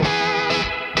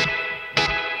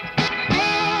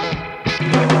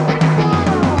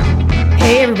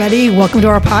everybody. Welcome to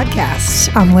our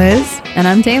podcast. I'm Liz. And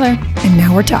I'm Taylor. And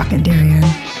now we're talking, Darian.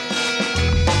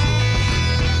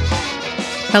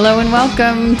 Hello and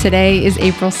welcome. Today is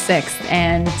April 6th,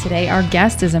 and today our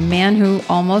guest is a man who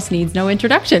almost needs no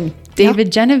introduction,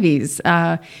 David Genovese.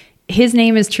 His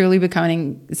name is truly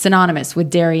becoming synonymous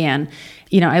with Darien.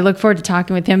 You know, I look forward to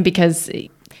talking with him because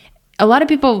a lot of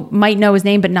people might know his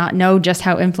name, but not know just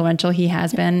how influential he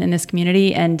has been in this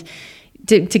community. And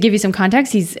to give you some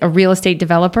context, he's a real estate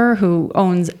developer who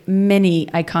owns many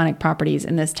iconic properties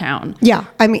in this town. Yeah.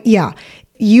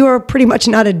 You are pretty much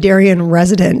not a Darien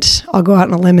resident, I'll go out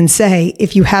on a limb and say,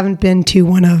 if you haven't been to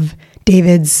one of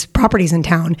David's properties in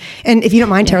town. And if you don't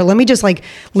mind, Tara, let me just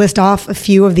list off a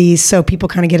few of these so people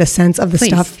kind of get a sense of the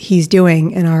stuff he's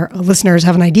doing and our listeners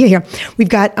have an idea here. We've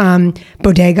got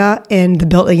Bodega and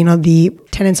the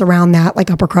tenants around that, like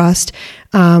Upper Crust.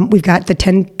 We've got the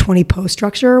 1020 Post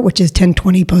structure, which is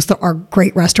 1020 Post, our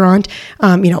great restaurant.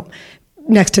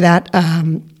 Next to that,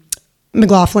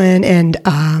 McLaughlin and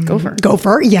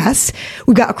Gopher, yes.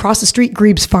 We've got across the street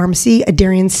Greeb's Pharmacy, a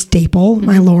Darien staple,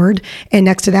 my lord. And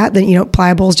next to that, then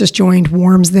Pliables just joined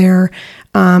Worms there.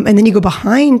 And then you go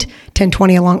behind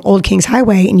 1020 along Old Kings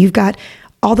Highway, and you've got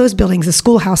all those buildings, the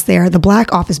schoolhouse there, the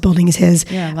black office building is his.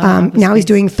 Yeah, now he's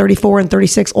doing 34 and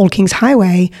 36 Old Kings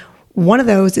Highway. One of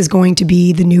those is going to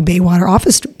be the new Baywater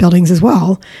office buildings as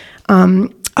well.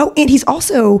 And he's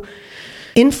also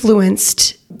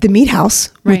influenced the Meat House,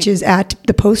 which is at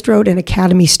the Post Road and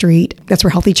Academy Street. That's where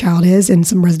Healthy Child is, and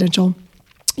some residential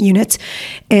units.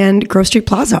 And Grove Street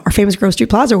Plaza, our famous Grove Street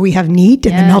Plaza, where we have Neat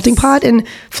and the Melting Pot and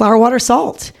Flour, Water,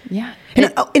 Salt. Yeah.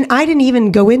 And I didn't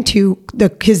even go into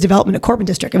his development at Corbin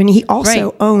District. I mean, he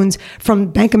also owns from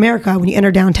Bank America, when you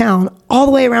enter downtown, all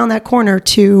the way around that corner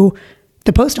to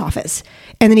the post office.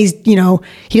 And then he's, he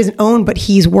doesn't own, but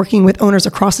he's working with owners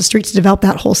across the street to develop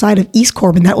that whole side of East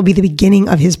Corbin. That will be the beginning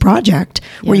of his project,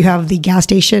 where you have the gas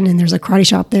station and there's a karate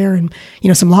shop there and,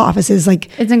 some law offices.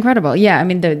 It's incredible. Yeah. I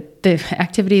mean, the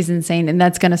activity is insane, and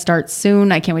that's going to start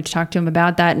soon. I can't wait to talk to him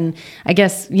about that. And I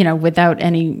guess, without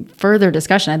any further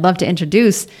discussion, I'd love to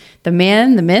introduce the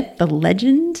man, the myth, the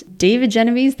legend, David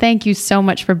Genovese. Thank you so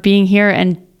much for being here,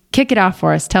 and kick it off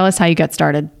for us. Tell us how you got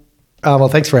started. Well,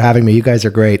 thanks for having me. You guys are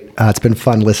great. It's been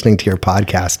fun listening to your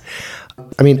podcast.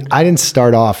 I mean, I didn't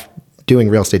start off doing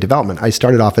real estate development. I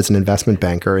started off as an investment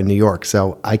banker in New York.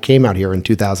 So I came out here in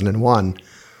 2001.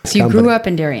 So you grew up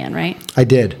in Darien, right? I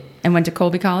did. And went to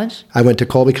Colby College? I went to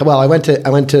Colby. Well, I went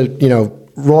to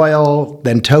Royal,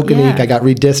 then Tokenique. I got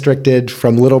redistricted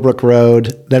from Littlebrook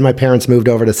Road. Then my parents moved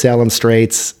over to Salem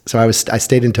Straits. So I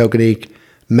stayed in Tokenique.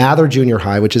 Mather Junior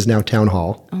High, which is now Town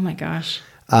Hall. Oh my gosh.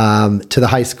 To the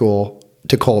high school,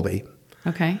 to Colby.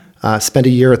 Okay. Spent a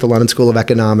year at the London School of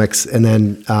Economics, and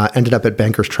then ended up at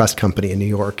Bankers Trust Company in New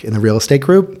York in the real estate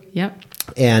group. Yep.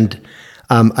 And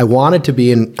I wanted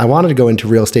to go into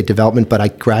real estate development, but I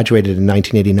graduated in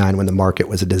 1989 when the market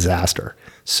was a disaster.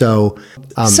 So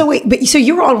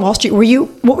you were on Wall Street.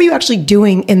 What were you actually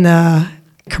doing in the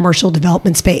commercial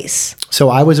development space? So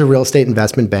I was a real estate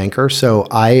investment banker. So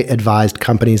I advised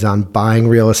companies on buying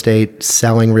real estate,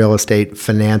 selling real estate,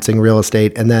 financing real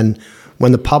estate. And then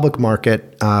when the public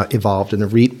market evolved and the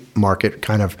REIT market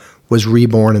kind of was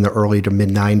reborn in the early to mid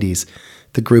 90s,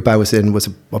 the group I was in was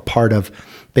a part of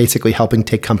basically helping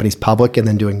take companies public and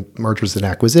then doing mergers and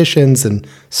acquisitions and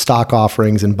stock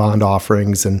offerings and bond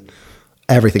offerings and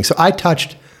everything. So I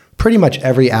touched pretty much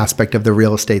every aspect of the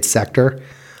real estate sector.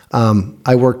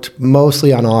 I worked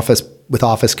mostly with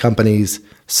office companies,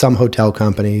 some hotel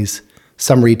companies,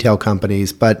 some retail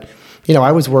companies, but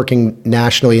I was working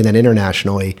nationally and then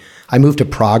internationally. I moved to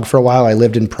Prague for a while. I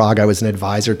lived in Prague. I was an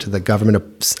advisor to the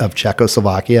government of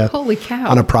Czechoslovakia. Holy cow.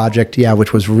 On a project,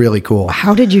 which was really cool.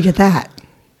 How did you get that?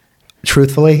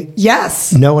 Truthfully?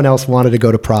 Yes. No one else wanted to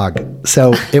go to Prague.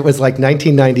 So it was like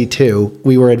 1992.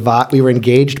 We were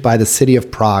engaged by the city of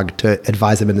Prague to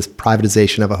advise them in this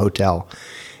privatization of a hotel.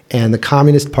 And the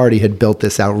Communist Party had built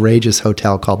this outrageous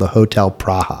hotel called the Hotel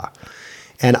Praha.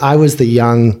 And I was the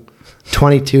young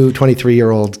 22,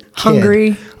 23-year-old kid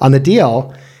hungry on the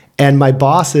deal. And my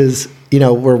bosses,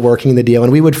 were working the deal.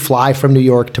 And we would fly from New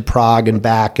York to Prague and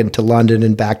back and to London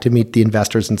and back to meet the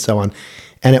investors and so on.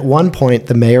 And at one point,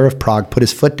 the mayor of Prague put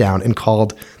his foot down and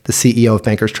called the CEO of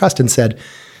Bankers Trust and said,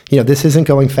 this isn't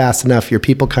going fast enough. Your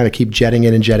people kind of keep jetting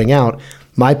in and jetting out.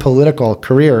 My political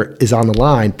career is on the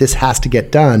line. This has to get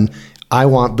done. I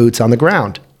want boots on the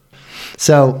ground.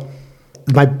 So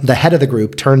the head of the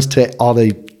group turns to all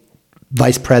the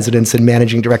vice presidents and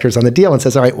managing directors on the deal and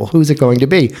says, all right, well, who's it going to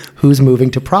be? Who's moving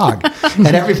to Prague? And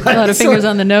everybody a lot of fingers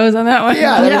on the nose on that one.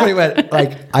 Yeah, everybody went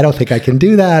like, I don't think I can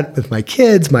do that with my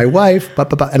kids, my wife,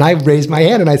 and I raised my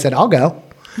hand and I said, I'll go.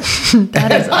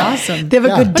 That is awesome. They have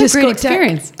a good What a great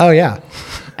experience. Oh, yeah.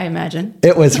 I imagine.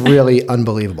 It was really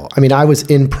unbelievable. I mean, I was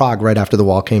in Prague right after the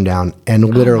wall came down,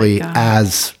 and literally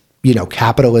as,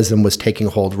 capitalism was taking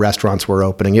hold, restaurants were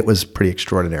opening. It was pretty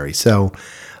extraordinary. So,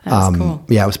 cool.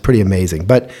 Yeah, it was pretty amazing.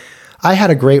 But I had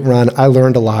a great run. I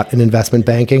learned a lot in investment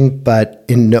banking, but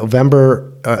in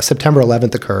September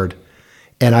 11th occurred,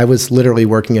 and I was literally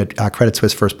working at Credit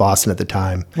Suisse First Boston at the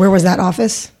time. Where was that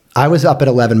office? I was up at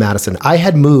 11 Madison. I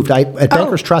had moved. At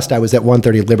Bankers Trust, I was at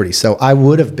 130 Liberty, so I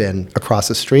would have been across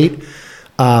the street.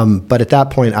 But at that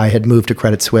point, I had moved to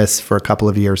Credit Suisse for a couple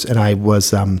of years, and I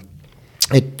was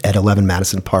at 11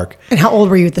 Madison Park. And how old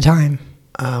were you at the time?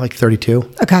 Like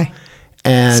 32. Okay.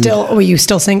 And were you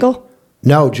still single?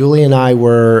 No, Julie and I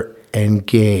were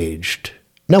engaged.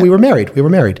 No, we were married.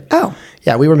 Oh.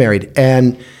 Yeah, we were married.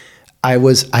 And I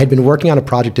had been working on a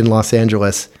project in Los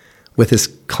Angeles with this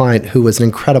client who was an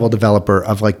incredible developer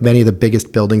of like many of the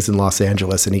biggest buildings in Los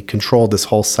Angeles. And he controlled this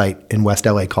whole site in West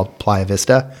LA called Playa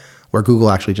Vista, where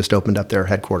Google actually just opened up their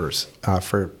headquarters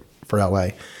for LA.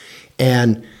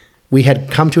 And we had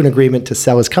come to an agreement to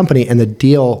sell his company, and the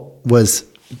deal was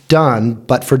done,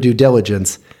 but for due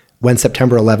diligence, when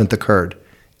September 11th occurred.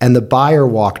 And the buyer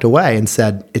walked away and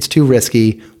said, it's too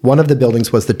risky. One of the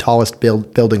buildings was the tallest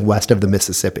building west of the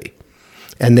Mississippi.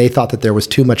 And they thought that there was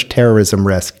too much terrorism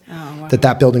risk,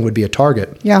 that building would be a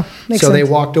target. Yeah, makes sense. They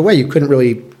walked away. They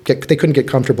couldn't get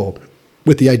comfortable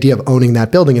with the idea of owning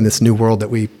that building in this new world that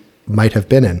we might have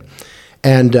been in.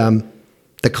 And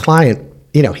the client,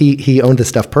 he owned this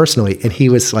stuff personally, and he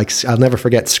was like, I'll never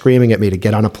forget, screaming at me to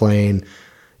get on a plane.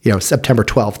 September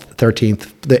 12th,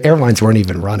 13th, the airlines weren't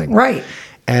even running. Right.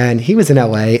 And he was in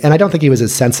LA, and I don't think he was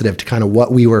as sensitive to kind of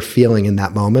what we were feeling in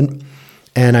that moment.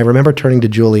 And I remember turning to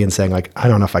Julie and saying, like, I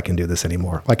don't know if I can do this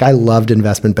anymore. Like, I loved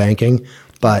investment banking,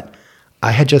 but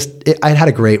I had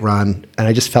a great run, and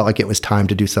I just felt like it was time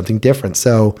to do something different.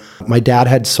 So my dad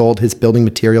had sold his building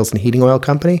materials and heating oil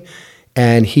company,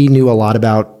 and he knew a lot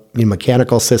about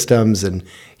mechanical systems and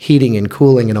heating and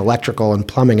cooling and electrical and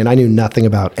plumbing, and I knew nothing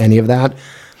about any of that.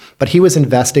 But he was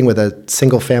investing with a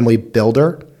single-family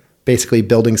builder, basically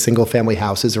building single-family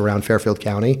houses around Fairfield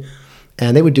County,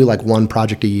 and they would do like one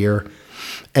project a year.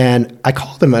 And I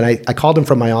called him, and I called him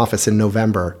from my office in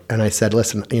November, and I said,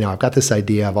 listen, I've got this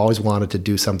idea. I've always wanted to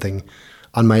do something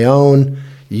on my own.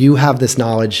 You have this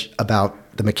knowledge about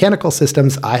the mechanical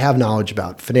systems. I have knowledge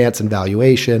about finance and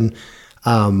valuation.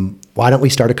 Why don't we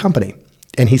start a company?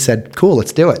 And he said, cool,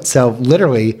 let's do it. So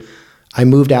literally, I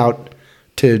moved out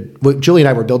Julie and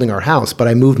I were building our house, but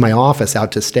I moved my office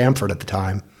out to Stamford at the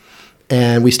time.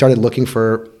 And we started looking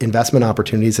for investment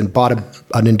opportunities and bought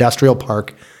an industrial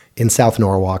park in South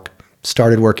Norwalk,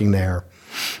 started working there.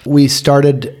 We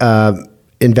started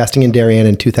investing in Darien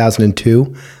in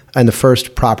 2002, and the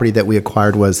first property that we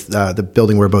acquired was the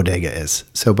building where Bodega is.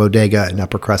 So Bodega and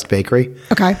Upper Crust Bakery.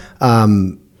 Okay.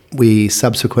 We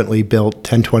subsequently built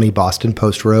 1020 Boston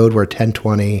Post Road, where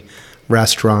 1020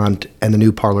 restaurant and the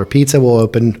new Parlor Pizza will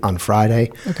open on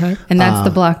Friday. Okay. And that's the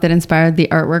block that inspired the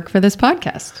artwork for this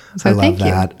podcast. So I love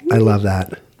that. I love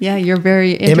that. Yeah, you're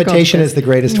very Imitation is the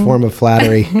greatest form of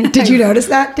flattery. Did you notice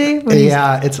that, Dave?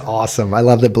 Yeah, it's awesome. I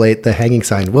love the hanging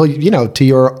sign. Well, to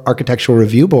your architectural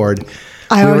review board,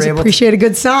 I always appreciate a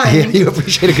good sign. Yeah, you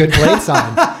appreciate a good blade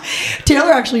sign.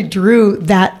 Taylor actually drew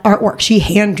that artwork. She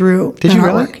hand drew Did that you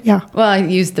artwork. really? Yeah. Well, I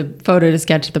used the photo to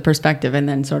sketch the perspective and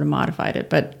then sort of modified it.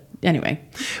 But anyway,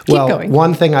 keep going.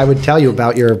 One thing I would tell you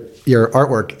about your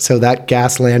artwork, so that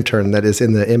gas lantern that is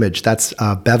in the image, that's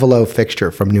a Bevelot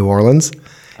fixture from New Orleans.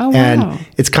 Oh, wow. And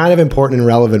it's kind of important and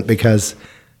relevant because,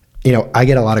 I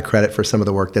get a lot of credit for some of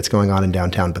the work that's going on in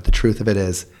downtown, but the truth of it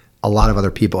is a lot of other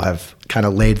people have kind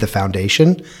of laid the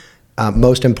foundation.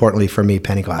 Most importantly for me,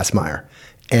 Penny Glassmeyer.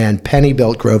 And Penny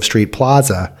built Grove Street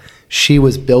Plaza. She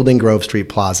was building Grove Street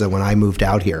Plaza when I moved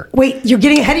out here. Wait, you're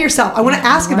getting ahead of yourself. I want to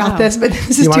ask about this, but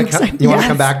this is too exciting. You want to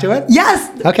come back to it?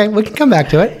 Yes. Okay, we can come back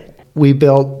to it. We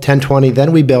built 1020.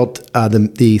 Then we built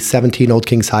the 17 Old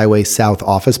Kings Highway South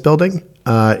office building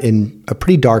in a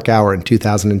pretty dark hour in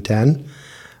 2010,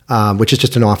 which is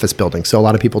just an office building. So a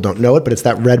lot of people don't know it, but it's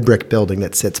that red brick building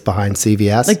that sits behind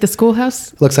CVS. Like the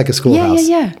schoolhouse? Looks like a schoolhouse.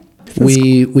 Yeah.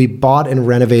 We bought and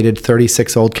renovated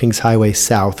 36 Old Kings Highway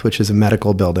South, which is a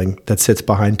medical building that sits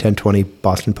behind 1020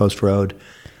 Boston Post Road.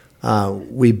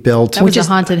 We built... That was a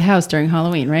haunted house during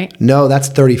Halloween, right? No, that's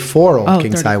 34 Old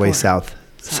Kings 34. Highway South.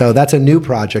 So that's a new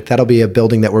project. That'll be a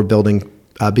building that we're building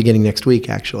beginning next week,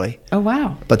 actually. Oh,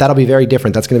 wow. But that'll be very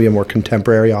different. That's going to be a more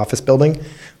contemporary office building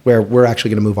where we're actually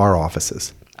going to move our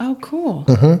offices. Oh, cool.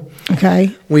 Mm-hmm.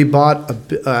 Okay. We bought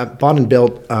and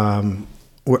built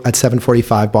at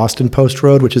 745 Boston Post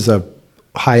Road, which is a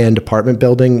high-end apartment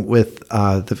building with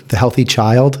the Healthy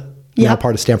Child, now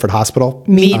part of Stanford Hospital.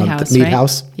 Mead House, the Mead right?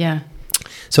 House. Yeah.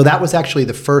 So that was actually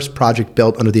the first project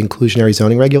built under the inclusionary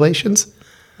zoning regulations.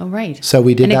 Oh, right. So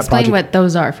we did and that explain project. what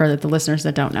those are for the listeners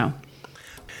that don't know.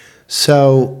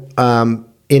 So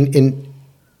in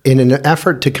an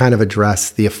effort to kind of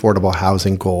address the affordable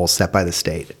housing goals set by the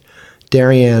state,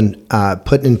 Darien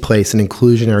put in place an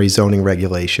inclusionary zoning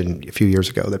regulation a few years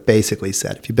ago that basically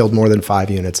said if you build more than 5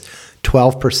 units,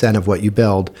 12% of what you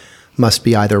build must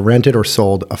be either rented or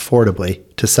sold affordably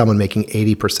to someone making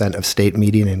 80% of state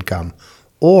median income,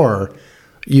 or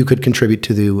you could contribute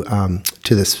to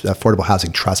this Affordable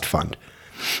Housing Trust Fund.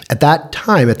 At that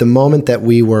time, at the moment that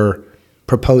we were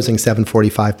proposing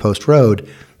 745 Post Road,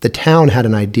 the town had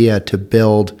an idea to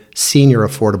build senior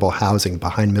affordable housing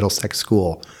behind Middlesex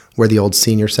School, where the old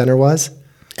senior center was.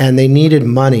 And they needed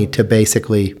money to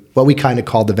basically, what we kind of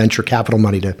called the venture capital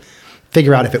money, to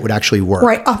figure out if it would actually work.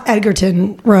 Right, off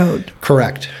Edgerton Road.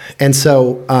 Correct. And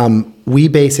so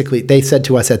they said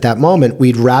to us at that moment,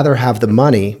 we'd rather have the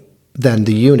money than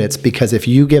the units, because if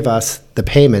you give us the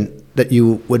payment that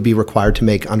you would be required to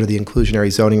make under the inclusionary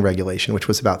zoning regulation, which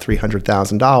was about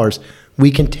 $300,000,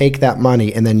 we can take that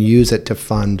money and then use it to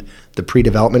fund the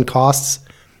pre-development costs,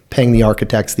 paying the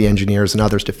architects, the engineers, and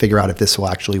others to figure out if this will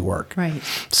actually work. Right.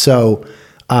 So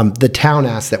the town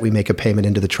asked that we make a payment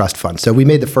into the trust fund. So we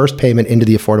made the first payment into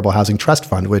the Affordable Housing Trust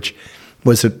Fund, which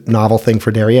was a novel thing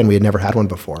for Darien. We had never had one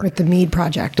before. With the Mead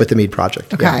project. With the Mead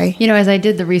project. Okay. Yeah. As I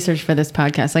did the research for this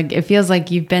podcast, it feels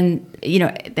like you've been,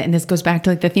 and this goes back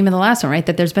to the theme of the last one, right?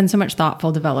 That there's been so much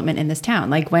thoughtful development in this town.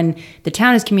 Like when the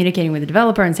town is communicating with the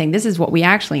developer and saying, this is what we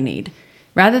actually need,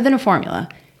 rather than a formula,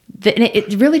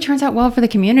 it really turns out well for the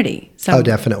community. So,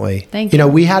 definitely. Thank you.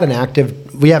 We had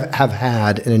we have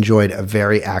had and enjoyed a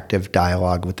very active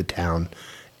dialogue with the town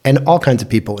and all kinds of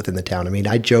people within the town.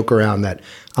 I joke around that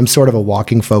I'm sort of a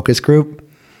walking focus group.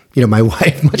 My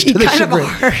wife, much to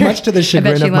the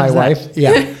chagrin of my wife.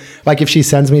 Yeah. Like if she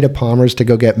sends me to Palmer's to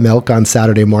go get milk on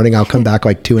Saturday morning, I'll come back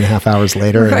 2.5 hours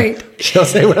later. Right. And she'll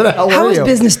say, where the hell were you? How is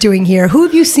business doing here? Who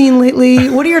have you seen lately?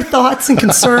 What are your thoughts and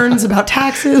concerns about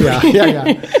taxes?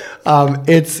 Yeah.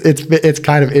 It's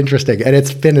kind of interesting, and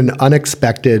it's been an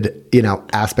unexpected,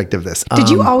 aspect of this. Did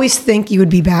you always think you would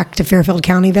be back to Fairfield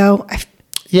County, though?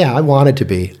 Yeah, I wanted to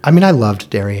be. I loved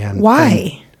Darien.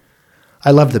 Why? I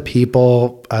love the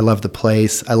people. I love the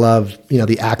place. I love,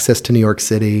 the access to New York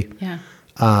City. Yeah.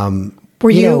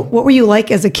 What were you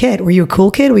like as a kid? Were you a cool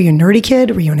kid? Were you a nerdy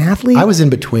kid? Were you an athlete? I was in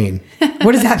between.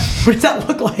 What does that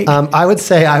look like? I would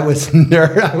say I was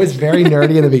I was very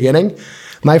nerdy in the beginning.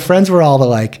 My friends were all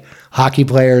the hockey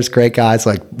players, great guys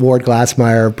like Ward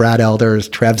Glassmeyer, Brad Elders,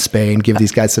 Trev Spain. Give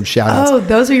these guys some shout outs. Oh,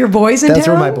 those are your boys in town? Those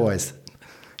were my boys.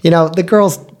 The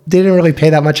girls didn't really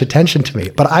pay that much attention to me,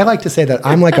 but I like to say that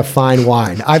I'm like a fine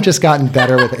wine. I've just gotten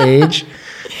better with age.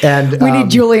 And we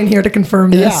need Julian here to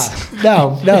confirm this.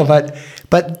 Yeah,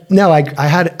 but no, I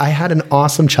had an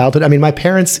awesome childhood. My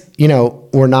parents,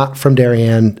 were not from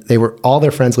Darien. All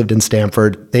their friends lived in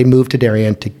Stamford. They moved to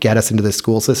Darien to get us into the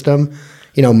school system.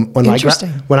 When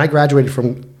I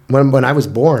graduated when I was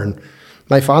born,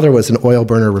 my father was an oil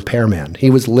burner repairman. He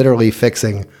was literally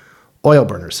fixing oil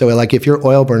burners. So if your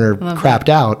oil burner crapped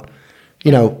out,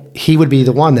 he would be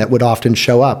the one that would often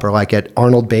show up, or at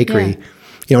Arnold Bakery.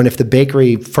 Yeah. And if the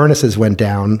bakery furnaces went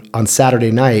down on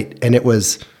Saturday night and it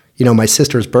was, my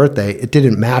sister's birthday, it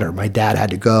didn't matter. My dad had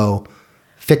to go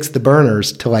fix the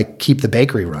burners to keep the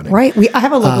bakery running. Right. I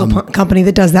have a local company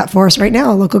that does that for us right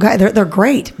now. A local guy. They're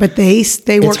great, but they work.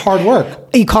 It's hard work.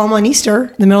 You call them on Easter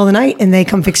in the middle of the night and they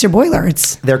come fix your boiler.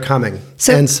 They're coming.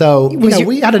 So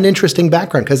we had an interesting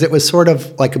background because it was sort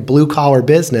of like a blue collar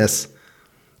business.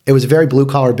 It was a very blue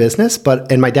collar business,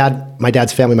 and my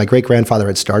dad's family, my great grandfather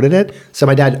had started it. So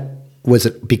my dad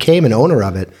became an owner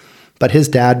of it. But his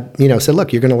dad, said,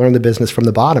 look, you're going to learn the business from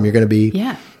the bottom. You're going to be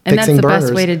and that's the burners.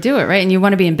 best way to do it, right? And you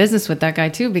want to be in business with that guy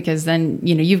too, because then,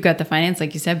 you've got the finance,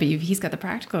 like you said, but he's got the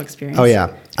practical experience. Oh,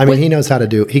 yeah. He knows how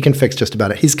to he can fix just about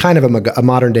it. He's kind of a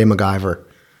modern day MacGyver.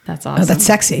 That's awesome. Oh, that's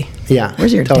sexy. Yeah.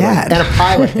 Where's your dad? And a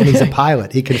pilot. And he's a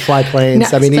pilot. He can fly planes.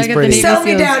 He's pretty. Sell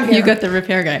me down here. You got the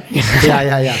repair guy.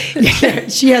 Yeah.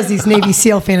 She has these Navy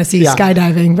SEAL fantasy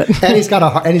skydiving, but and he's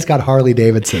got Harley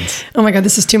Davidsons. Oh my God,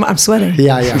 this is too much. I'm sweating.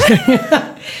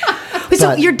 Yeah.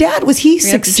 So your dad, was he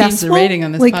successful? Have to change the rating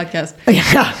on this podcast.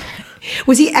 Yeah.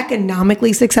 Was he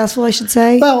economically successful, I should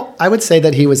say? Well, I would say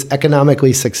that he was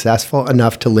economically successful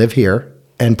enough to live here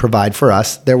and provide for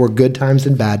us. There were good times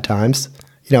and bad times.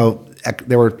 You know,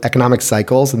 there were economic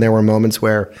cycles, and there were moments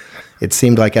where it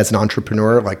seemed like, as an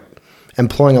entrepreneur, like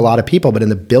employing a lot of people, but in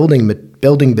the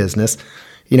building business,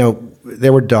 you know,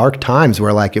 there were dark times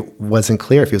where like it wasn't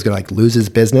clear if he was going to like lose his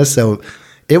business. So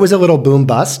it was a little boom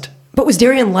bust. But was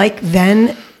Darien like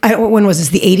then? When was this?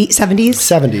 The 80s, 70s?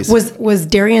 70s. Was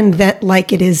Darien that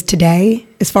like it is today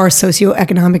as far as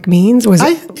socioeconomic means?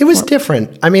 It was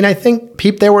different. I mean, I think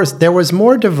there was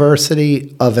more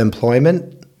diversity of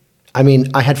employment. I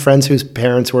mean, I had friends whose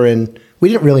parents were in. We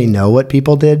didn't really know what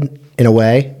people did in a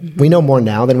way. Mm-hmm. We know more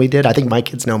now than we did. I think my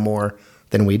kids know more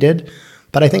than we did.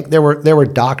 But I think there were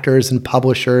doctors and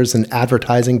publishers and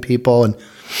advertising people.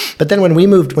 But then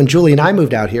when Julie and I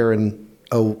moved out here in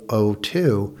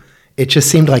 2002, it just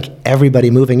seemed like everybody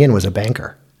moving in was a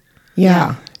banker.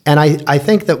 Yeah. And I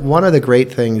think that one of the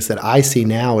great things that I see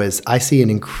now is I see an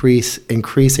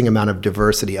increasing amount of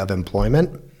diversity of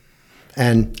employment.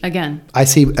 And again, I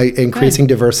see an increasing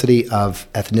diversity of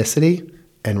ethnicity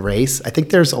and race. I think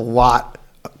there's a lot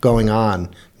going on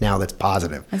now that's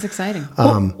positive. That's exciting.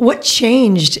 What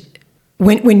changed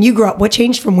when you grew up? What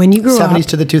changed from when you grew up? 70s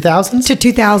to the 2000s? To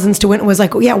 2000s to when it was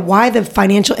like, why the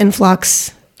financial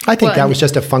influx? I think that was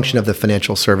just a function of the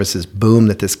financial services boom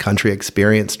that this country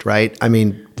experienced, right? I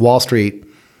mean, Wall Street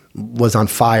was on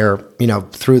fire, you know,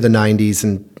 through the 90s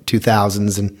and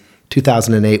 2000s, and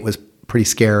 2008 was pretty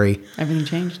scary. Everything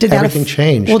changed. Everything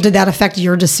changed. Well, did that affect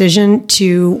your decision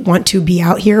to want to be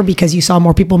out here because you saw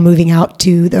more people moving out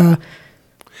to the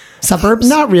suburbs?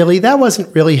 Not really. That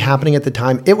wasn't really happening at the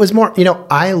time. It was more, you know,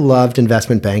 I loved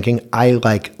investment banking. I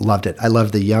loved it. I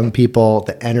loved the young people,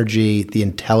 the energy, the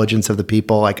intelligence of the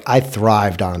people. Like I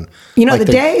thrived on. You know, the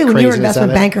day when you were an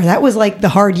investment banker, that was like the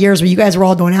hard years where you guys were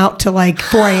all going out to like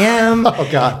 4 a.m. Oh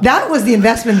God. That was the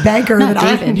investment banker that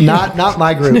I knew. Not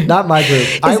my group. Not my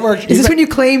group. Is this when you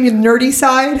claim your nerdy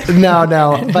side? No.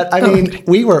 But I mean,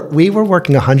 we were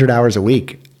working 100 hours a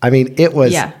week. I mean, it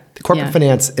was corporate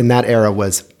finance in that era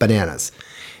was bananas.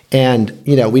 And,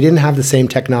 you know, we didn't have the same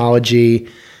technology.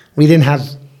 We didn't have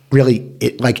really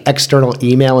like external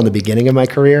email in the beginning of my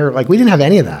career. Like we didn't have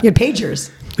any of that. You had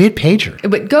pagers. We had pager.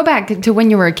 But go back to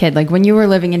when you were a kid, like when you were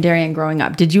living in Darien growing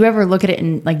up, did you ever look at it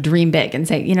and like dream big and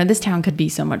say, you know, this town could be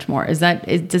so much more? Did that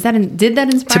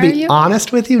inspire you? To be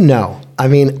honest with you, no. I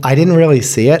mean, I didn't really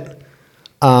see it.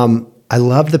 I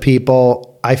loved the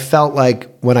people. I felt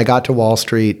like when I got to Wall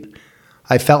Street,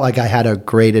 I felt like I had a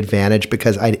great advantage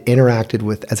because I'd interacted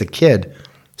with, as a kid,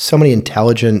 so many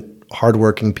intelligent,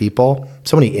 hardworking people,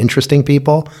 so many interesting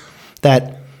people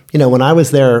that, you know, when I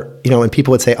was there, you know, and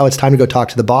people would say, oh, it's time to go talk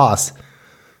to the boss,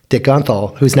 Dick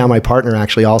Gunthal, who's now my partner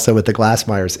actually also with the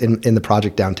Glassmeyers in the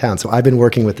project downtown. So I've been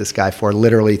working with this guy for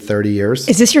literally 30 years.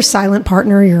 Is this your silent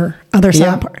partner, your other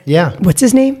silent partner? Yeah. What's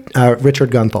his name? Richard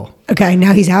Gunthal. Okay,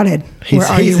 now he's outed. Where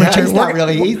are you, Richard?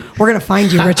 We're going to find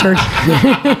you, Richard.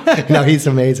 No, he's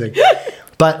amazing.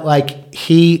 But like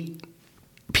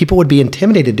people would be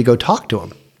intimidated to go talk to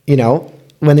him, you know,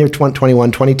 when they were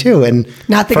 21, 22. And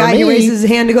not the guy who raised his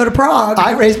hand to go to Prague.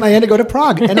 I raised my hand to go to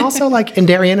Prague. And also like in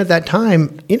Darien at that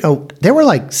time, you know, there were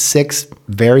like 6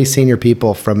 very senior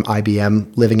people from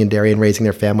IBM living in Darien, raising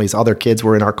their families. All their kids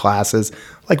were in our classes.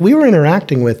 Like we were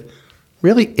interacting with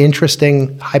really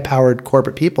interesting, high-powered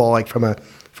corporate people, like from an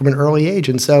early age.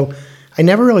 And so I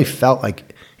never really felt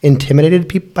like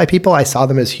intimidated by people. I saw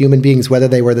them as human beings, whether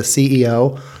they were the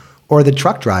CEO or the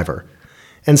truck driver.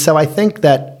 And so I think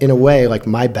that in a way, like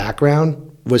my background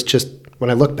was just,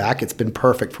 when I look back, it's been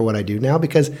perfect for what I do now,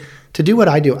 because to do what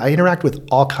I do, I interact with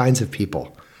all kinds of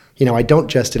people. You know, I don't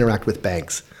just interact with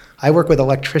banks. I work with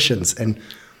electricians and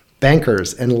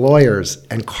bankers and lawyers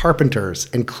and carpenters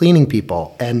and cleaning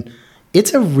people. And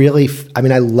it's a really, I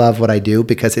mean, I love what I do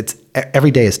because every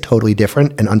day is totally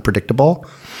different and unpredictable.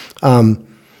 But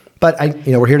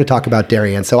we're here to talk about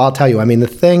Darien. So I'll tell you, I mean, the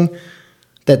thing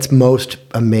that's most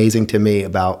amazing to me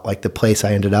about like the place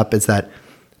I ended up is that,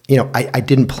 you know, I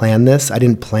didn't plan this. I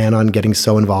didn't plan on getting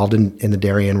so involved in the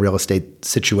Darien real estate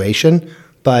situation.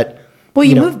 But well,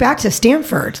 you moved back to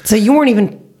Stanford, so you weren't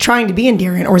even trying to be in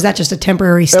Darien, or was that just a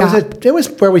temporary stop? It was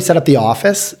where we set up the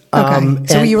office. Okay.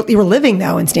 So you were living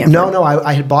though in Stanford? No.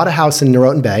 I had bought a house in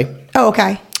Norotan Bay. Oh,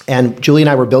 okay. And Julie and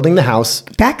I were building the house.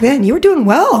 Back then, you were doing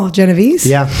well, Genovese.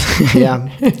 Yeah.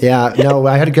 No,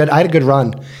 I had a good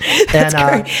run. That's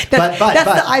great. That's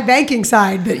the iBanking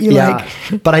side that you like.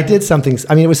 But I did something.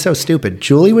 I mean, it was so stupid.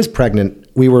 Julie was pregnant.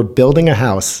 We were building a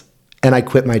house, and I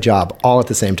quit my job all at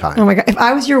the same time. Oh my God. If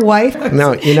I was your wife.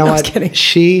 No, you know what? Kidding.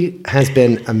 She has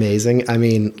been amazing. I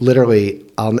mean, literally,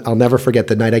 I'll never forget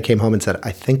the night I came home and said,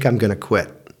 I think I'm going to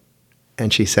quit.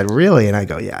 And she said, really? And I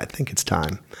go, yeah, I think it's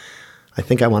time. I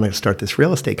think I want to start this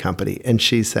real estate company. And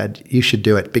she said, you should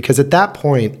do it. Because at that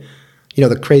point, you know,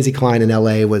 the crazy client in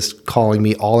LA was calling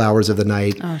me all hours of the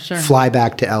night. Oh, sure. Fly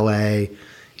back to LA,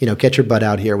 you know, get your butt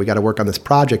out here. We got to work on this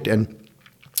project. And,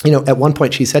 you know, at one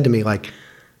point she said to me, like,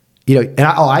 you know, and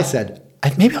I said,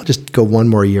 maybe I'll just go one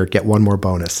more year, get one more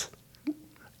bonus.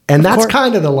 And that's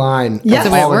kind of the line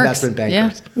of all investment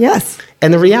bankers. Yeah. Yes.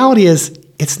 And the reality is,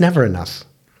 it's never enough.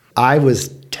 I was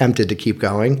tempted to keep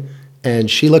going. And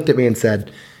she looked at me and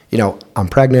said, you know, I'm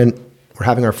pregnant. We're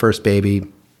having our first baby,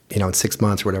 you know, in 6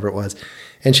 months or whatever it was.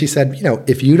 And she said, you know,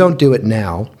 if you don't do it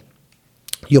now,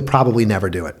 you'll probably never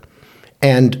do it.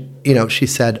 And, you know, she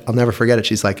said, I'll never forget it.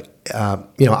 She's like,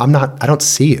 you know, I don't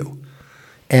see you.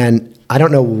 And I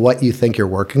don't know what you think you're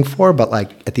working for, but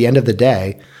like at the end of the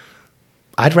day,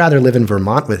 I'd rather live in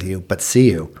Vermont with you, but see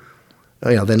you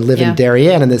know, than live in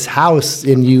Darien in this house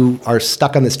and you are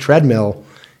stuck on this treadmill,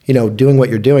 you know, doing what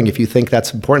you're doing. If you think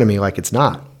that's important to me, like it's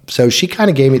not. So she kind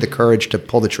of gave me the courage to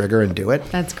pull the trigger and do it.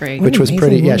 That's great. Which was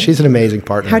pretty, yeah, she's an amazing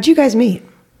partner. How'd you guys meet?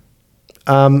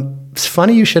 It's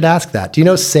funny you should ask that. Do you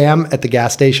know Sam at the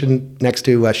gas station next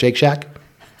to Shake Shack?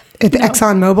 At the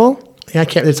ExxonMobil? Yeah,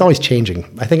 it's always changing.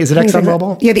 I think, is it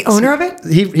ExxonMobil? Yeah, the owner of it?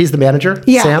 He's the manager?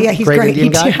 Yeah, Sam? yeah, he's great.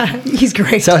 Indian guy? Yeah, he's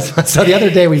great. So the other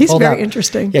day we pulled out. He's very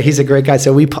interesting. Yeah, he's a great guy.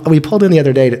 So we pulled in the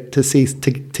other day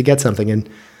to get something, and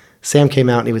Sam came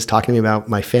out and he was talking to me about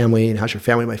my family and how's your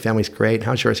family? My family's great. And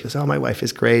how's yours? He goes, oh, my wife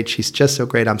is great. She's just so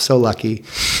great. I'm so lucky.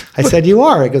 I said, you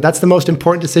are. I go, that's the most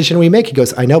important decision we make. He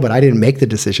goes, I know, but I didn't make the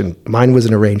decision. Mine was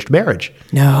an arranged marriage.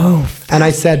 No. And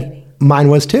I said, mine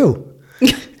was too.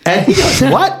 And he goes,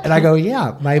 what? And I go,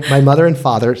 yeah. My mother and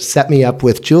father set me up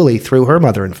with Julie through her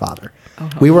mother and father. Oh,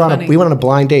 we went on a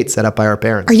blind date set up by our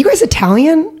parents. Are you guys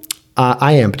Italian?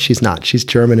 I am, but she's not. She's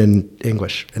German and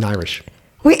English and Irish.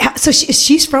 Wait, so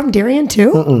she's from Darien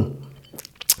too? Mm-mm.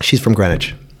 She's from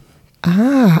Greenwich.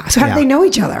 Ah, so how do they know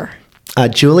each other?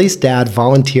 Julie's dad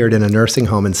volunteered in a nursing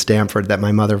home in Stamford that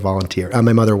my mother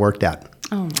worked at.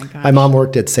 Oh my gosh. My mom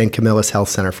worked at St. Camillus Health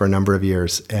Center for a number of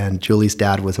years, and Julie's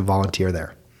dad was a volunteer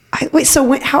there.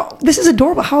 This is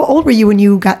adorable. How old were you when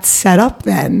you got set up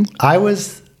then? I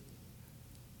was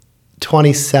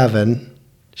 27.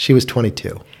 She was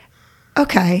 22.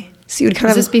 Okay. So you'd kind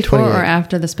Was of... this before 28. or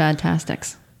after the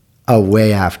Spadtastics? Oh,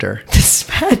 way after. The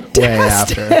Spadtastics. Way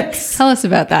after. Tell us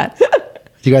about that.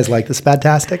 Do you guys like the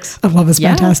Spadtastics? I love the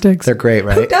Spadtastics. They're great,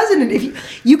 right? Who doesn't?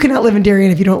 If you cannot live in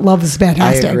Darien if you don't love the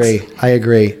Spadtastics. I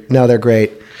agree. No, they're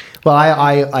great. Well,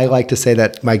 I like to say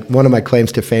that one of my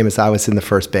claims to fame is I was in the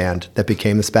first band that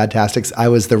became the Spadtastics. I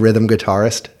was the rhythm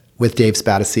guitarist with Dave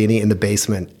Spadaccini in the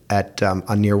basement at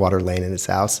on Nearwater Lane in his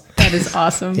house. That is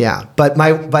awesome. Yeah, but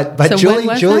So Julie,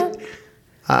 when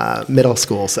was middle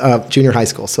schools, junior high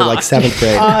school, so like 7th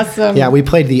grade. Awesome. Yeah, we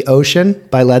played The Ocean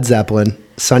by Led Zeppelin,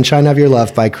 Sunshine of Your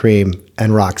Love by Cream,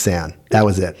 and Roxanne. That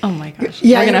was it. Oh my gosh.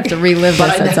 Yeah, We're going to have to relive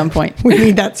this at some point. We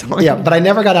need that song. Yeah, but I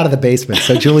never got out of the basement.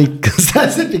 So Julie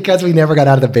says it because we never got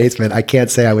out of the basement. I can't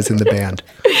say I was in the band.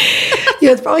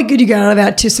 Yeah, it's probably good you got out of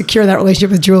that to secure that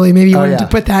relationship with Julie. Maybe you wanted to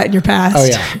put that in your past. Oh,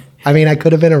 yeah. I mean, I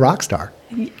could have been a rock star.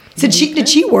 So did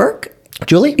she work?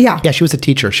 Julie? Yeah. Yeah, she was a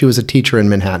teacher. She was a teacher in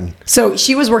Manhattan. So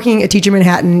she was working a teacher in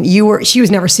Manhattan. She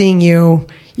was never seeing you.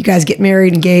 You guys get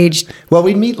married, engaged. Well,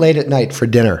 we'd meet late at night for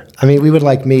dinner. I mean, we would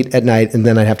like meet at night and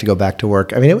then I'd have to go back to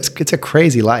work. I mean, it's a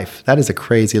crazy life. That is a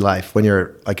crazy life when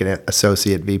you're like an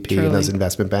associate VP in those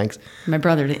investment banks. My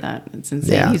brother did that. It's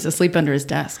insane. Yeah. He's asleep under his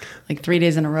desk. Like 3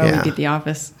 days in a row, Yeah. we'd be at the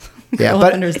office. Yeah, Go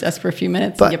up under his desk for a few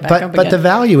minutes and get back up again. But the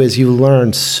value is you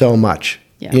learn so much.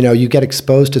 Yeah. You know, you get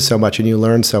exposed to so much and you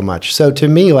learn so much. So to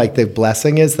me, like the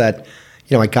blessing is that,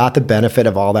 you know, I got the benefit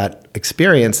of all that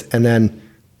experience and then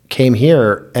came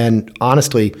here. And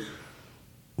honestly,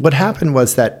 what happened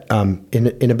was that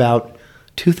in about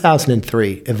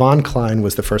 2003, Yvonne Klein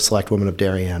was the first select woman of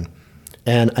Darien.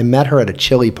 And I met her at a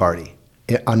chili party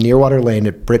on Nearwater Lane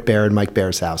at Britt Baer and Mike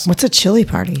Baer's house. What's a chili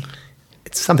party?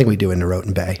 It's something we do in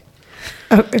Norotan Bay.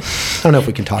 Oh. I don't know if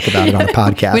we can talk about it on a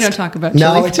podcast. We don't talk about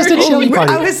No, chili it's just a chili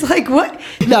party. I was like, what?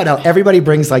 No, everybody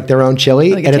brings like their own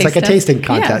chili, Like a and it's like a taste tasting test?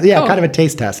 contest. Yeah, Yeah, cool. kind of a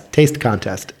taste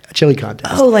contest, a chili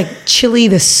contest. Oh, like chili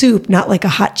the soup, not like a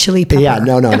hot chili pepper. Yeah,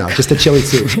 no, just a chili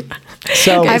soup.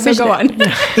 So, Okay, so go on.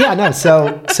 yeah, no,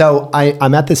 so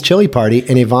I'm at this chili party,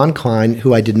 and Yvonne Klein,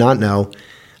 who I did not know,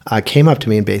 came up to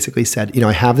me and basically said, you know,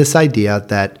 I have this idea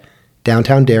that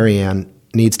downtown Darien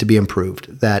needs to be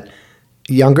improved, that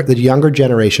the younger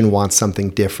generation wants something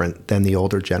different than the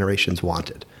older generations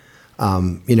wanted.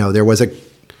 There was a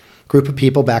group of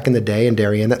people back in the day in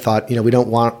Darien that thought, we don't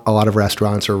want a lot of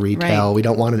restaurants or retail. Right. We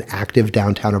don't want an active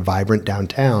downtown or vibrant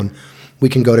downtown. We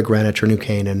can go to Greenwich or New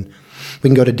Canaan. We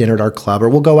can go to dinner at our club, or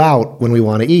we'll go out when we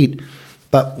want to eat.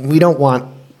 But we don't want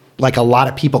like a lot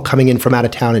of people coming in from out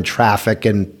of town and traffic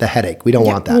and the headache. We don't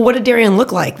want that. Well, what did Darien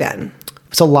look like then?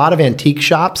 It's a lot of antique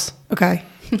shops. Okay.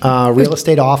 Real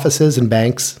estate offices and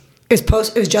banks. It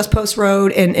was just Post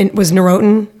Road, and was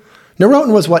Noroton?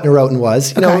 Noroton was what Noroton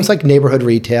was. It was like neighborhood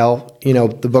retail.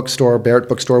 The bookstore, Barrett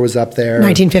Bookstore was up there.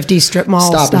 1950s strip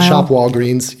mall Stop style. and Shop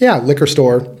Walgreens. Yeah, liquor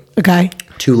store. Okay.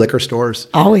 2 liquor stores.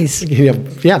 Always.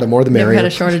 The more the merrier. Never had a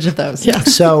shortage of those. Yeah.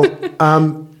 So,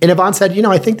 and Yvonne said,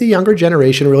 I think the younger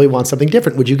generation really wants something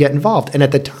different. Would you get involved? And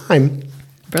at the time,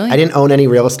 Brilliant. I didn't own any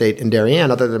real estate in Darien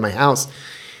other than my house.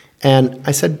 And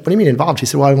I said, what do you mean involved? She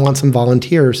said, well, I want some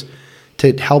volunteers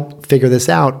to help figure this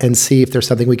out and see if there's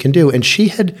something we can do. And she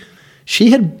had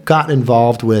gotten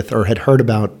involved with or had heard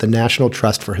about the National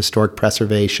Trust for Historic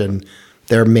Preservation,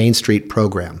 their Main Street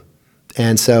program.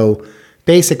 And so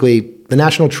basically, the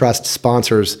National Trust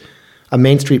sponsors a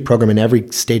Main Street program in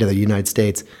every state of the United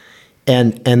States.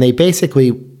 And they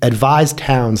basically advise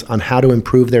towns on how to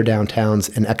improve their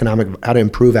downtowns and how to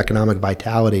improve economic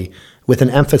vitality with an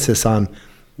emphasis on,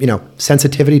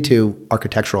 sensitivity to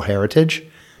architectural heritage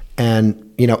and,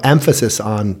 emphasis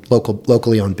on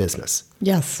locally owned business.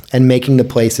 Yes. And making the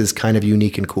places kind of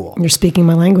unique and cool. You're speaking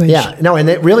my language. Yeah. No, and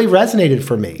it really resonated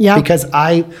for me. Yeah. Because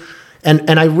I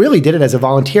really did it as a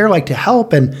volunteer, like to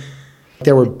help. And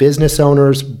there were business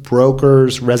owners,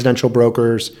 brokers, residential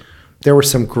brokers. There were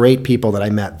some great people that I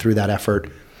met through that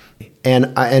effort.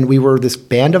 And we were this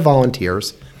band of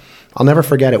volunteers. I'll never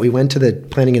forget it. We went to the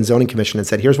Planning and Zoning Commission and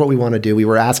said, here's what we want to do. We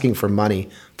were asking for money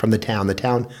from the town. The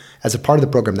town, as a part of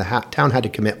the program, the town had to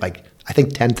commit I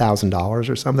think $10,000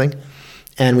 or something.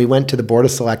 And we went to the Board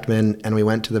of Selectmen and we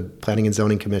went to the Planning and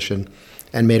Zoning Commission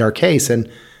and made our case. And,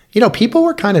 people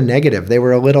were kind of negative. They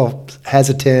were a little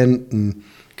hesitant and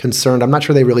concerned. I'm not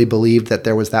sure they really believed that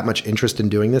there was that much interest in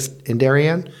doing this in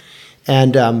Darien.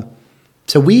 And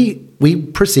so we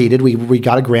proceeded. We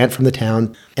got a grant from the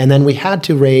town, and then we had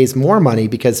to raise more money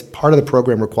because part of the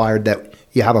program required that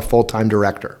you have a full-time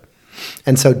director.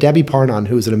 And so Debbie Parnon,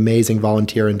 who's an amazing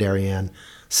volunteer in Darien,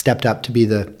 stepped up to be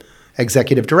the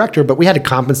executive director, but we had to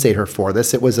compensate her for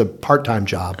this. It was a part-time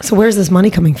job. So where's this money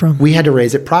coming from? We had to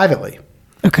raise it privately.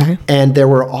 Okay. And there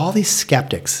were all these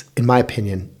skeptics, in my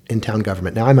opinion, in town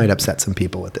government. Now, I might upset some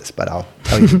people with this, but I'll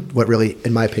tell you what really,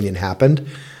 in my opinion, happened.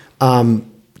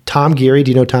 Tom Geary,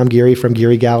 do you know Tom Geary from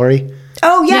Geary Gallery?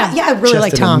 Oh, yeah. I really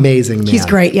like Tom. Just an amazing man. He's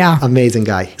great, yeah. Amazing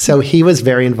guy. So he was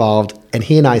very involved, and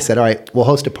he and I said, all right, we'll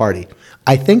host a party.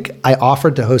 I think I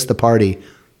offered to host the party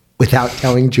without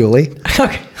telling Julie.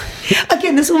 Okay.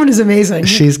 Again, this woman is amazing.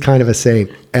 She's kind of a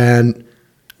saint. And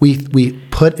we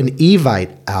put an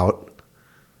Evite out.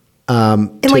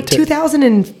 In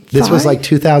 2005? This was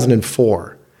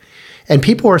 2004. And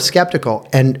people were skeptical.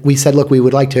 And we said, look, we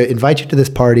would like to invite you to this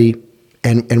party,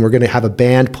 and we're going to have a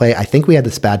band play. I think we had the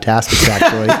Spadtastics,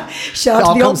 actually. Shout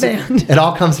out to the old band. It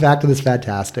all comes back to the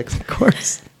Spadtastics. Of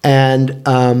course. And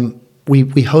we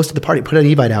hosted the party, put an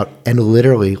Evite out, and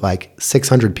literally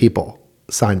 600 people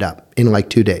signed up in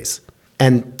 2 days.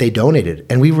 And they donated.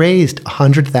 And we raised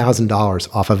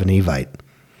 $100,000 off of an Evite.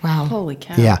 Wow. Holy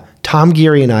cow. Yeah. Tom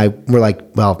Geary and I were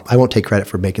well, I won't take credit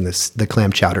for making the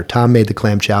clam chowder. Tom made the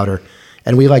clam chowder,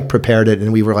 and we prepared it,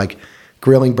 and we were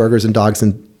grilling burgers and dogs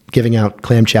and giving out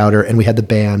clam chowder, and we had the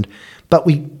band. But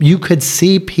you could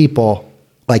see people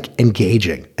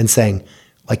engaging and saying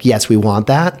yes, we want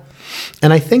that.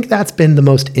 And I think that's been the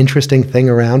most interesting thing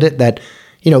around it, that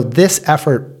this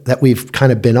effort that we've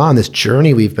kind of been on, this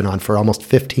journey we've been on for almost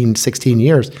 15, 16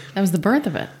 years. That was the birth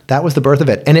of it. That was the birth of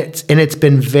it. And it's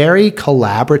been very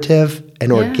collaborative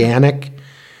and organic,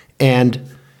 and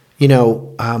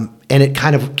and it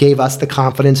kind of gave us the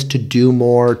confidence to do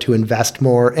more, to invest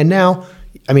more. And now,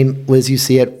 Liz, you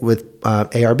see it with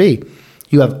ARB.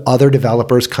 You have other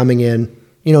developers coming in.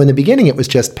 In the beginning, it was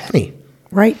just Penny.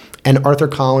 Right. And Arthur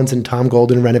Collins and Tom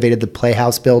Golden renovated the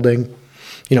Playhouse building.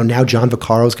 Now John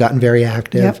Vaccaro's gotten very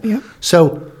active. Yep.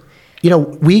 So,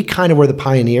 we kind of were the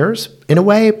pioneers in a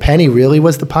way. Penny really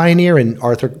was the pioneer, and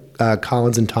Arthur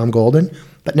Collins and Tom Golden.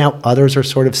 But now others are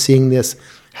sort of seeing this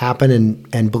happen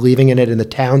and believing in it. And the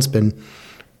town's been,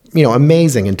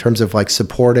 amazing in terms of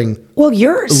supporting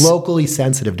yours locally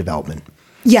sensitive development.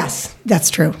 Yes, that's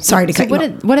true. Sorry to cut you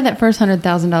off. What did that first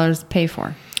 $100,000 pay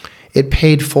for? It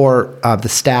paid for the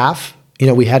staff.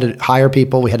 We had to hire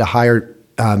people. We had to hire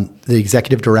the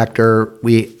executive director.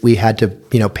 We had to,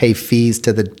 pay fees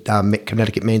to the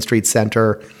Connecticut Main Street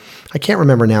Center. I can't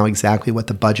remember now exactly what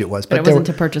the budget was. But it wasn't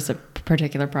to purchase a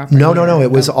particular property? No.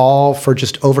 It was all for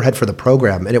just overhead for the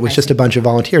program. And it was just a bunch of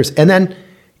volunteers. And then,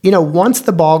 once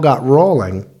the ball got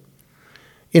rolling,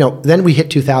 then we hit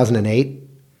 2008.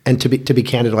 And to be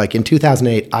candid, like in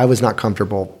 2008, I was not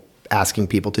comfortable asking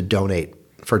people to donate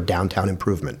for downtown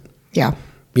improvement. Yeah.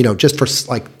 Just for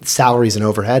like salaries and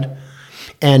overhead.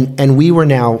 And we were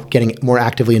now getting more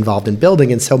actively involved in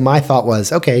building. And so my thought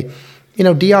was, okay,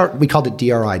 we called it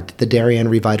DRI, the Darien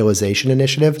Revitalization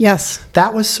Initiative. Yes.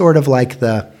 That was sort of like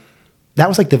the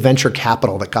venture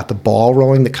capital that got the ball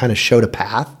rolling, that kind of showed a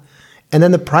path. And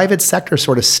then the private sector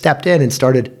sort of stepped in and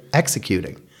started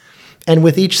executing. And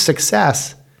with each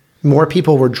success, more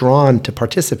people were drawn to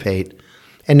participate.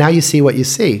 And now you see what you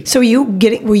see. So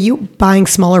were you buying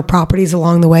smaller properties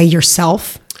along the way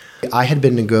yourself? I had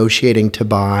been negotiating to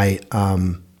buy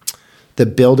the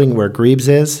building where Grebes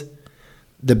is,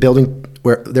 the building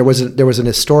where there was an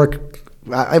historic.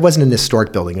 It wasn't an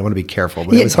historic building. I want to be careful,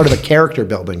 but it was sort of a character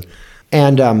building.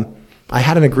 And I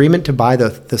had an agreement to buy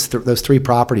those three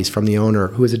properties from the owner,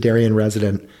 who was a Darien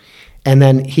resident. And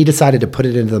then he decided to put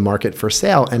it into the market for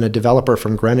sale. And a developer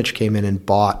from Greenwich came in and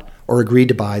bought or agreed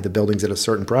to buy the buildings at a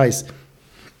certain price,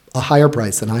 a higher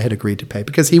price than I had agreed to pay,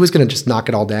 because he was going to just knock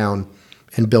it all down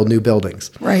and build new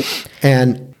buildings. Right.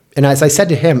 And as I said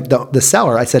to him, the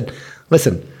seller, I said,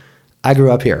 listen, I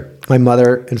grew up here. My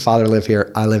mother and father live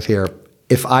here. I live here.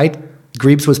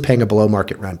 Grebes was paying a below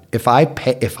market rent. If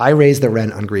I raise the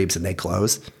rent on Grebes and they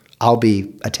close, I'll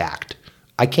be attacked.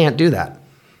 I can't do that.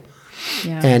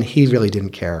 Yeah. And he really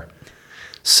didn't care.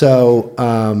 So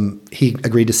he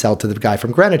agreed to sell to the guy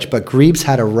from Greenwich, but Grebes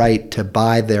had a right to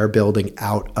buy their building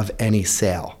out of any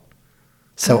sale.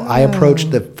 So I approached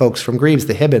the folks from Grebes,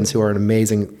 the Hibbins, who are an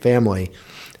amazing family,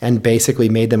 and basically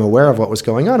made them aware of what was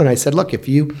going on. And I said, look, if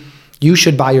you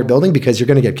should buy your building because you're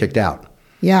going to get kicked out.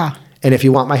 Yeah. And if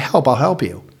you want my help, I'll help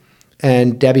you.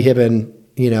 And Debbie Hibbin,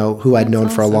 who I'd known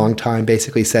for a long time,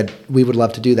 basically said, we would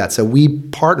love to do that. So we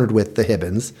partnered with the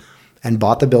Hibbins and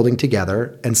bought the building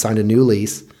together and signed a new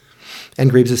lease. And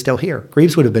Grebes is still here.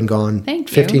 Grebes would have been gone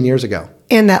 15 years ago.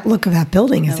 And that look of that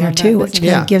building is there too, which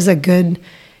gives a good,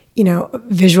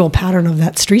 visual pattern of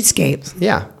that streetscape.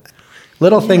 Yeah.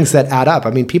 Little things that add up.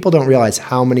 I mean, people don't realize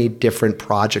how many different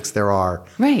projects there are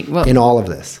in all of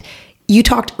this. You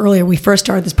talked earlier, we first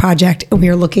started this project and we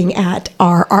were looking at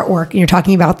our artwork and you're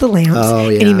talking about the lamps. Oh,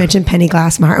 yeah. And you mentioned Penny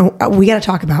Glassmeyer. We got to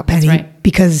talk about Penny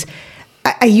because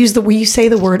I use you say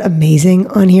the word amazing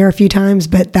on here a few times,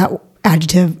 but that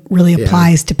adjective really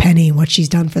applies to Penny and what she's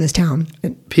done for this town.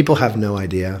 People have no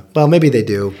idea. Well, maybe they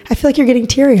do. I feel like you're getting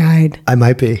teary-eyed. I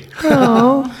might be.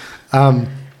 Oh.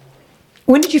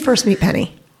 When did you first meet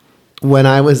Penny? When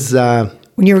I was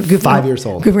when you were 5 years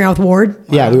old. Goofing around with Ward?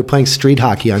 Yeah, we were playing street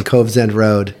hockey on Coves End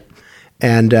Road.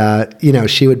 And,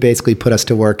 she would basically put us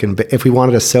to work. And if we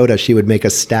wanted a soda, she would make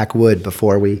us stack wood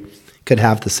before we could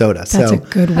have the soda. That's a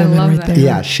good woman right there.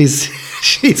 Yeah,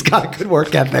 she's got a good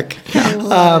work ethic.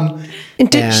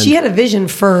 And she had a vision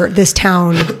for this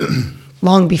town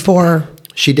long before.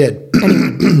 She did.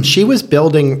 She was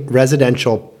building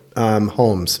residential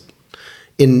homes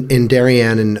in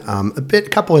Darien and a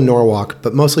couple in Norwalk,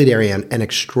 but mostly Darien, and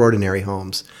extraordinary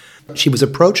homes. She was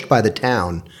approached by the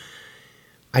town.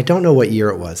 I don't know what year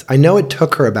it was. I know it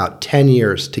took her about 10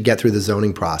 years to get through the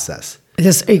zoning process. Are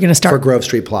you going to start for Grove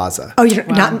Street Plaza? Oh, you're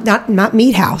not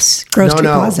Meat House, Grove Street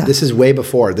Plaza. No, this is way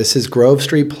before. This is Grove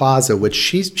Street Plaza, which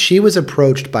she was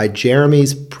approached by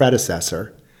Jeremy's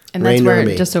predecessor. And that's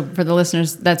where, just so for the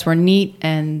listeners, that's where Neat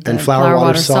and Flour,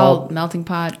 Water, Salt, melting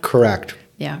pot. Correct.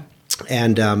 Yeah.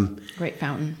 And great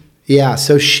fountain. Yeah,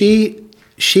 so she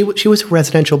was a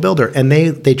residential builder, and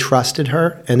they trusted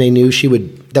her, and they knew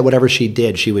that whatever she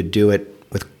did, she would do it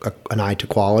with an eye to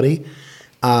quality.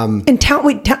 And town,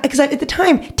 because at the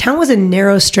time, town was a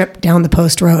narrow strip down the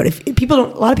post road. A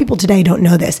lot of people today don't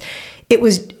know this. It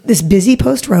was this busy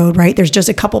post road, right? There's just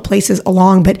a couple places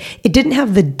along, but it didn't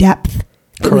have the depth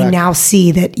that we now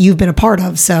see that you've been a part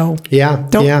of. So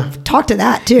talk to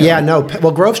that too. Yeah, no.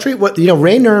 Well, Grove Street,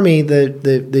 Ray Nurmi,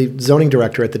 the zoning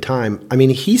director at the time, I mean,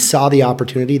 he saw the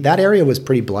opportunity. That area was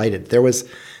pretty blighted. There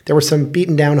were some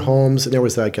beaten down homes, and there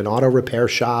was like an auto repair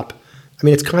shop. I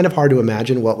mean, it's kind of hard to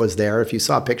imagine what was there. If you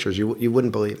saw pictures, you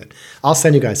wouldn't believe it. I'll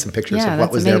send you guys some pictures of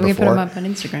what was there before. We can put them up on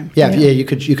Instagram. Yeah, you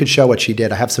could show what she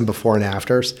did. I have some before and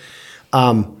afters.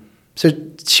 So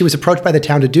she was approached by the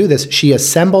town to do this. She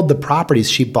assembled the properties.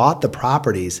 She bought the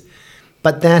properties.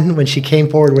 But then when she came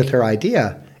forward with her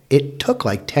idea, it took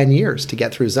like 10 years to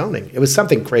get through zoning. It was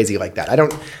something crazy like that.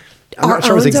 I'm not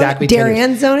sure it was exactly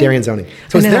Darien zoning. Darien zoning.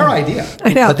 So it was their idea.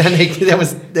 I know. But then that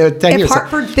was 10 years. If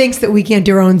Hartford thinks that we can't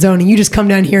do our own zoning, you just come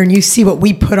down here and you see what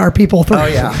we put our people through. Oh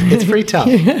yeah, it's pretty tough.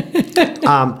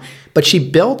 But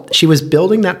she was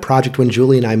building that project when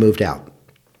Julie and I moved out,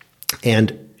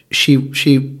 and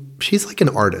she's like an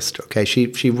artist. Okay,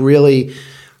 she really,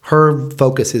 her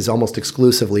focus is almost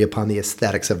exclusively upon the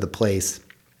aesthetics of the place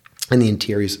and the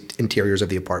interiors of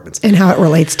the apartments. And how it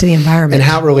relates to the environment. And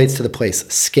how it relates to the place.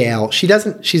 Scale.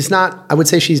 I would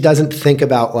say she doesn't think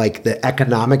about like the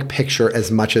economic picture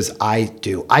as much as I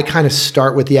do. I kind of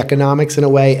start with the economics in a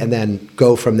way and then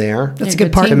go from there. That's a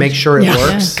good part. To make sure it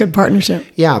works. Good partnership.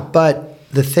 Yeah, but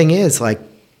the thing is, like,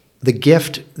 the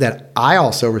gift that I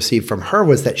also received from her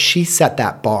was that she set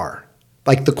that bar.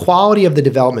 Like, the quality of the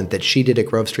development that she did at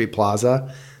Grove Street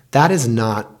Plaza, that is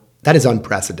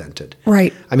unprecedented.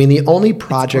 Right. I mean, the only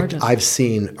project I've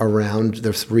seen around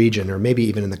this region, or maybe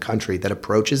even in the country, that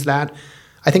approaches that,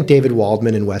 I think David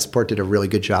Waldman in Westport did a really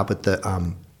good job with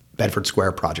the Bedford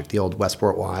Square project, the old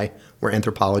Westport Y, where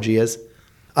Anthropology is.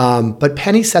 But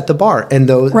Penny set the bar. And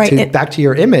back to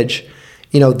your image,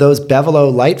 those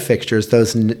Bevelo light fixtures,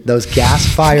 those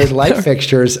gas-fired light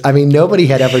fixtures, I mean, nobody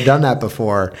had ever done that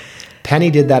before.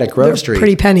 Penny did that at Grove Street.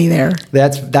 Pretty Penny there.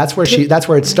 That's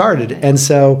where it started. And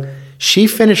so she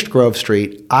finished Grove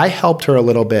Street. I helped her a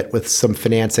little bit with some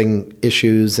financing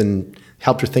issues and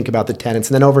helped her think about the tenants.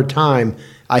 And then over time,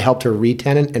 I helped her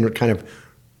re-tenant and kind of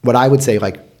what I would say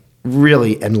like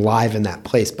really enliven that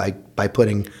place by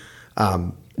putting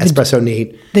Espresso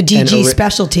Neat. The DG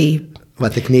specialty.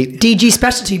 What the neat DG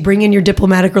specialty, bring in your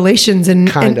diplomatic relations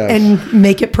and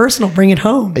make it personal, bring it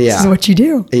home. Yeah. This is what you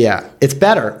do. Yeah, it's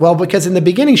better. Well, because in the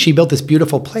beginning she built this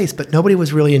beautiful place, but nobody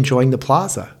was really enjoying the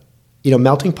plaza.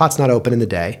 Melting Pot's not open in the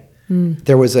day.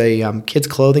 There was a kids'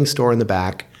 clothing store in the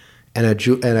back and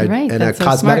a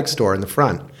cosmetic store in the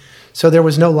front. So there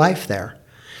was no life there.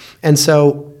 And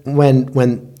so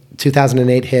when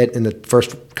 2008 hit and the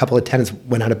first couple of tenants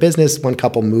went out of business, one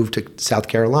couple moved to South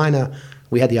Carolina,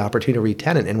 we had the opportunity to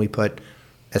re-tenant, and we put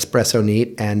Espresso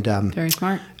Neat and very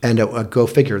smart and a Go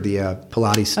Figure, the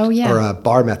Pilates or a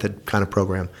bar method kind of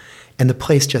program, and the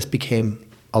place just became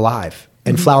alive.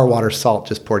 And Flower Water Salt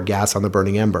just poured gas on the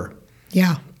burning ember.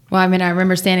 Yeah. Well, I mean, I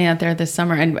remember standing out there this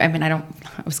summer, and I mean, I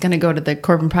was going to go to the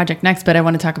Corbin Project next, but I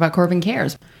want to talk about Corbin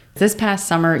Cares. This past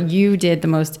summer, you did the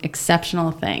most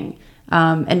exceptional thing,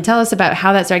 and tell us about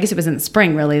how that started. I guess it was in the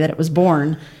spring, really, that it was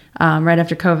born, right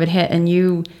after COVID hit, and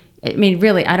you. I mean,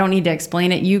 really, I don't need to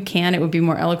explain it. You can. It would be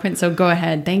more eloquent. So go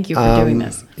ahead. Thank you for doing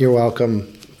this. You're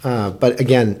welcome. But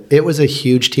again, it was a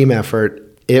huge team effort.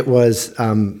 It was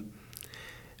when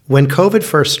COVID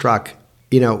first struck,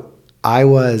 I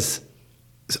was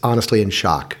honestly in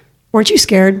shock. Weren't you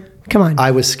scared? Come on.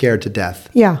 I was scared to death.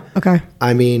 Yeah. Okay.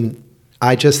 I mean,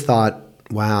 I just thought,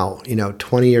 wow,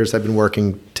 20 years I've been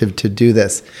working to do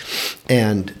this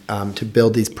and to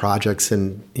build these projects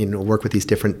and, work with these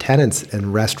different tenants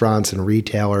and restaurants and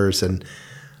retailers. And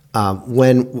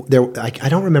when I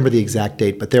don't remember the exact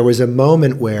date, but there was a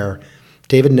moment where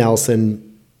David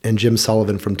Nelson and Jim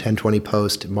Sullivan from 1020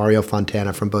 Post, Mario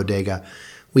Fontana from Bodega,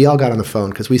 we all got on the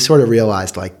phone because we sort of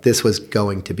realized like this was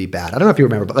going to be bad. I don't know if you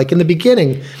remember, but like in the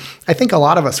beginning, I think a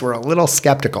lot of us were a little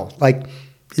skeptical. Like,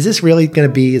 is this really going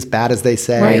to be as bad as they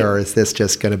say, right, or is this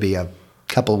just going to be a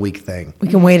couple week thing? We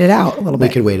can wait it out a little bit.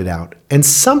 We could wait it out. And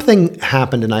something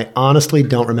happened, and I honestly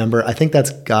don't remember. I think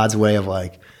that's God's way of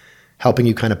like helping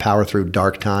you kind of power through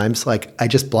dark times. Like I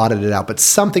just blotted it out, but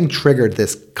something triggered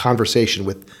this conversation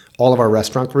with all of our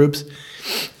restaurant groups,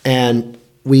 and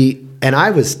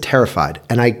I was terrified,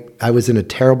 and I was in a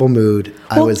terrible mood.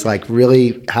 Well, I was like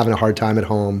really having a hard time at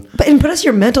home. And put us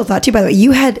your mental thought too, by the way.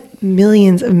 You had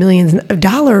millions of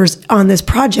dollars on this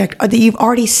project that you've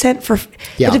already sent that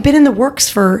have been in the works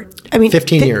for,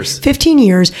 15 years. 15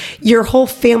 years. Your whole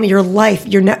family, your life,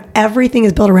 everything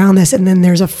is built around this, and then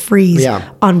there's a freeze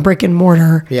on brick and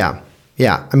mortar. Yeah.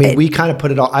 Yeah. I mean, we kind of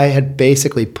put it all, I had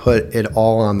basically put it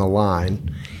all on the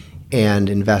line and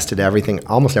invested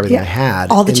almost everything I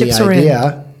had. All the chips were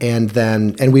in.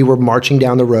 And we were marching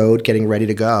down the road, getting ready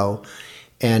to go.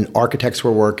 And architects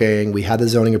were working. We had the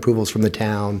zoning approvals from the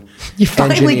town. You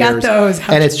finally got those.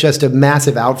 And it's just a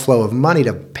massive outflow of money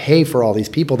to pay for all these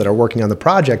people that are working on the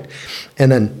project.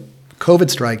 And then COVID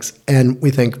strikes, and we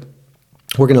think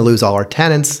we're going to lose all our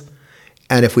tenants.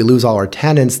 And if we lose all our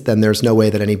tenants, then there's no way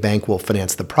that any bank will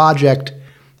finance the project.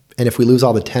 And if we lose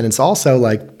all the tenants also,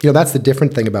 that's the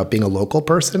different thing about being a local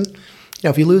person.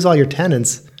 If you lose all your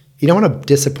tenants, you don't want to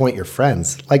disappoint your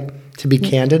friends. To be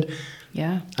candid,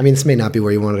 yeah. I mean, this may not be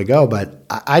where you wanted to go, but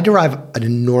I derive an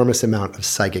enormous amount of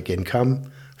psychic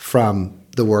income from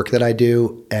the work that I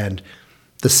do and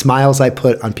the smiles I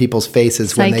put on people's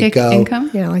faces when they go. Psychic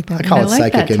income? Yeah, I like that. I call I it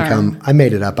like psychic that term. income. I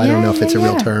made it up. I don't know if it's a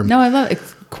real term. No, I love it.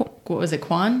 What was it,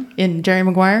 Quan in Jerry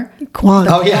Maguire? Quan.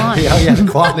 Oh yeah, the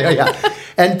Quan there, yeah.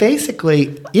 And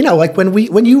basically, like when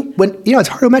it's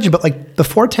hard to imagine, but like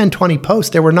before 1020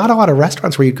 Post, there were not a lot of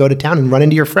restaurants where you go to town and run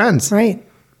into your friends. Right.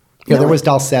 There was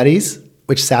Dalsetti's,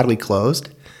 which sadly closed,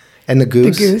 and the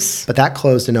Goose. But that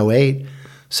closed in 2008.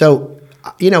 So,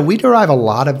 we derive a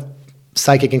lot of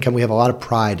psychic income. We have a lot of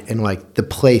pride in like the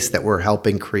place that we're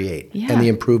helping create and the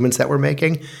improvements that we're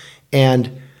making.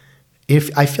 And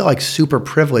if I feel like super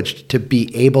privileged to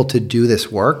be able to do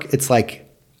this work, it's like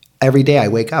every day I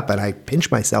wake up and I pinch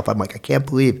myself. I'm like, I can't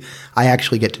believe I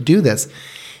actually get to do this.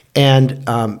 And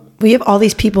we have all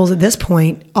these people at this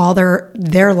point, all their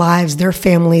lives, their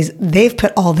families, they've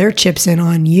put all their chips in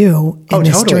on you in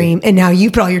this dream. And now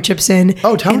you put all your chips in.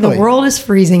 Oh, totally. And the world is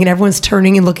freezing and everyone's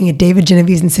turning and looking at David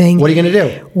Genovese and saying, what are you going to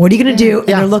do? What are you going to do? And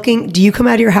they're looking, do you come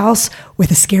out of your house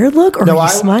with a scared look or are you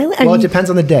smiling? Well, it depends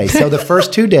on the day. So the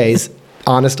first 2 days,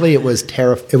 honestly, it was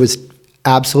it was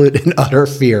absolute and utter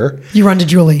fear. You run to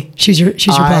Julie. She's your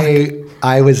block.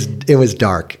 It was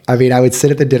dark. I mean, I would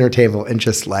sit at the dinner table and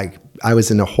just like, I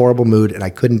was in a horrible mood and I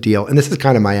couldn't deal. And this is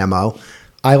kind of my MO.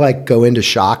 I like go into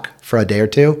shock for a day or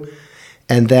two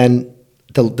and then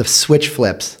the switch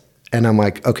flips and I'm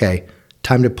like, okay,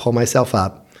 time to pull myself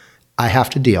up. I have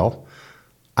to deal.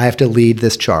 I have to lead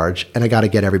this charge and I got to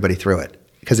get everybody through it.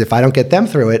 Because if I don't get them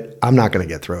through it, I'm not going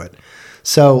to get through it.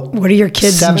 So what are your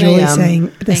kids and Julie saying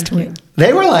at this point?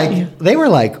 They were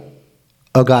like,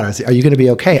 oh God, are you going to be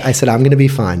okay? I said, I'm going to be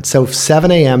fine. So 7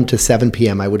 a.m. to 7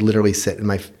 p.m., I would literally sit in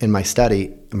my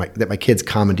study that my kids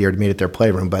commandeered, made it their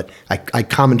playroom, but I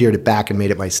commandeered it back and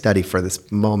made it my study for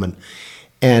this moment.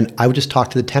 And I would just talk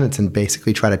to the tenants and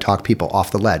basically try to talk people off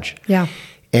the ledge. Yeah.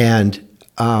 And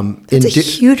it's a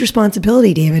huge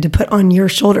responsibility, David, to put on your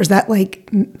shoulders. That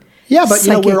like... Yeah,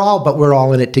 but we're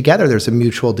all in it together. There's a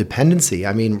mutual dependency.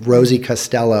 I mean, Rosie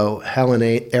Costello,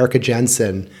 Erica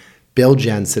Jensen, Bill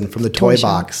Jensen from the Toy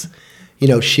Box,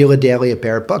 Sheila Daly at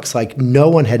Barrett Books. Like no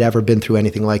one had ever been through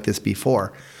anything like this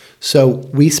before. So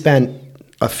we spent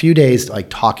a few days like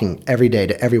talking every day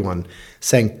to everyone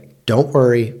saying, don't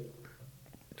worry.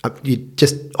 You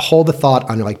just hold the thought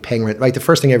on like paying rent. Like the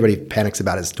first thing everybody panics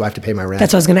about is, do I have to pay my rent?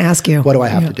 That's what I was going to ask you. What do I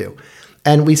have to do?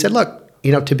 And we said, look,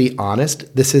 to be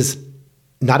honest, this is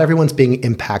not everyone's being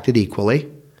impacted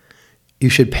equally. You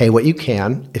should pay what you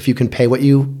can. If you can pay what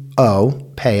you owe,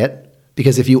 pay it.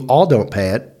 Because if you all don't pay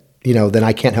it, then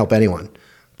I can't help anyone.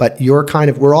 But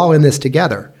we're all in this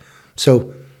together.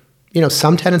 So,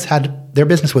 some tenants their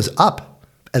business was up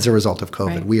as a result of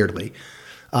COVID, weirdly.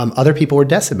 Other people were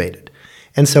decimated.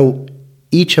 And so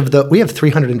we have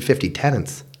 350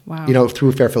 tenants,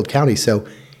 through Fairfield County. So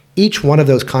each one of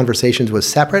those conversations was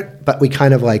separate, but we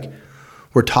kind of like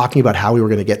were talking about how we were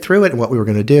going to get through it and what we were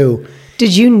going to do.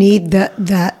 Did you need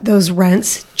those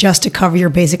rents just to cover your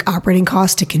basic operating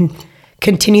costs to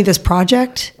continue this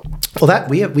project? Well,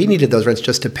 we needed those rents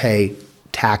just to pay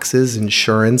taxes,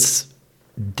 insurance,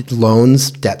 loans,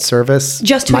 debt service.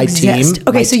 Just to exist.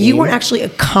 Okay, so you weren't actually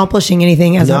accomplishing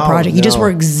anything as a project. You just were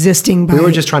existing by... We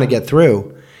were just trying to get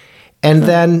through. And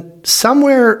then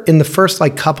somewhere in the first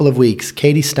couple of weeks,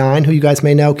 Katie Stein, who you guys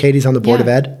may know, Katie's on the board of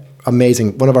ed,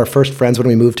 amazing. One of our first friends when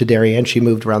we moved to Darien, she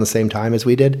moved around the same time as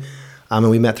we did. And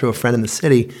we met through a friend in the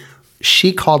city.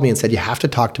 She called me and said, you have to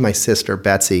talk to my sister,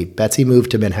 Betsy. Betsy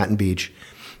moved to Manhattan Beach.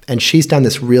 And she's done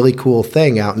this really cool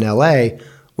thing out in LA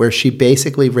where she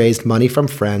basically raised money from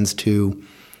friends to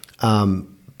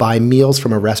buy meals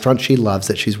from a restaurant she loves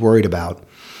that she's worried about.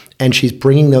 And she's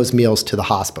bringing those meals to the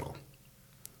hospital.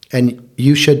 And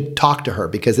you should talk to her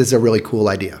because this is a really cool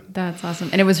idea. That's awesome.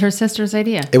 And it was her sister's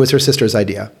idea. It was her sister's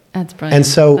idea. That's brilliant. And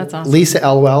so That's awesome. Lisa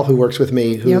Elwell, who works with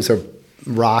me, who's a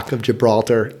rock of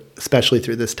Gibraltar, especially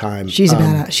through this time. She's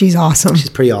badass. She's awesome. She's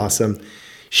pretty awesome.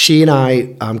 She and I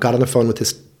got on the phone with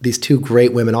these two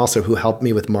great women also who helped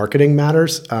me with marketing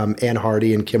matters, Ann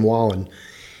Hardy and Kim Wallen.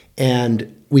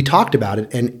 And we talked about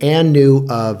it, and Ann knew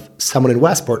of someone in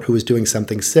Westport who was doing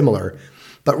something similar,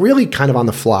 but really kind of on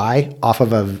the fly off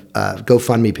of a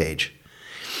GoFundMe page.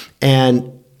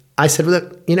 And I said,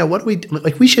 look, what do we do?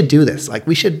 We should do this.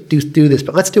 We should do this,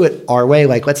 but let's do it our way.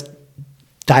 Let's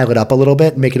dial it up a little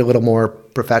bit, make it a little more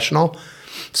professional.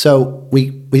 So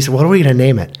we said, what are we going to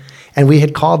name it? And we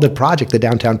had called the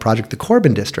downtown project, the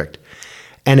Corbin District.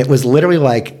 And it was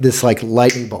literally this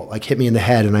lightning bolt, hit me in the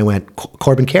head. And I went,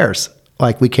 Corbin cares.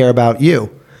 We care about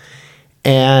you.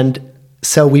 And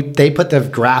so they put the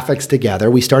graphics together.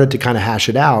 We started to kind of hash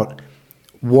it out.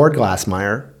 Ward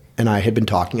Glassmeyer and I had been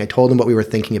talking. I told him what we were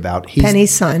thinking about.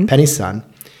 Penny's son. Penny's son.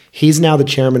 He's now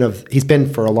he's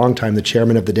been for a long time the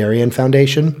chairman of the Darien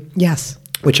Foundation. Yes.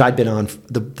 Which I'd been on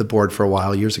the board for a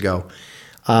while, years ago.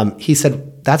 He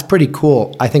said, that's pretty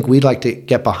cool. I think we'd like to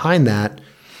get behind that.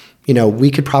 You know, we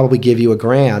could probably give you a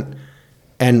grant,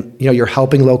 and, you know, you're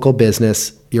helping local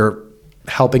business, you're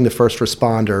helping the first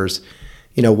responders.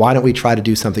 You know, why don't we try to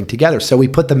do something together? So we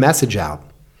put the message out,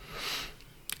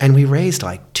 and we raised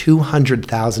like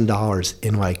 $200,000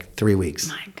 in like 3 weeks.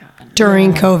 My God.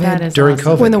 During COVID. During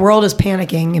COVID. When the world is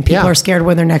panicking and people are scared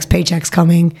when their next paycheck's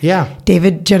coming. Yeah.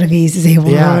 David Genovese is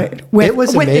able to, it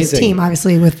was with his amazing. team,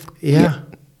 obviously, with.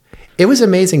 It was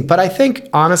amazing. But I think,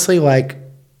 honestly, like,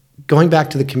 going back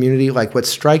to the community, like, what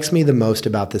strikes me the most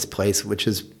about this place, which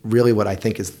is really what I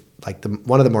think is like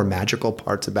one of the more magical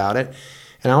parts about it,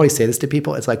 and I always say this to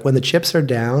people, it's like when the chips are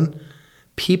down,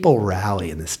 people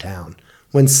rally in this town.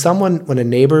 When a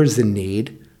neighbor is in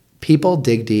need, people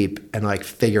dig deep and like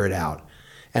figure it out.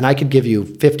 And I could give you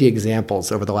 50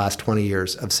 examples over the last 20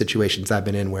 years of situations I've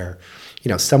been in where, you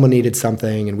know, someone needed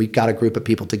something and we got a group of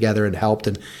people together and helped.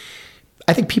 And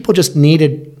I think people just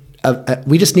needed,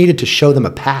 we just needed to show them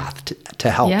a path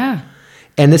to help. Yeah.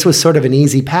 And this was sort of an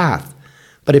easy path.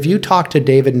 But if you talk to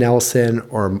David Nelson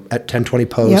or at 1020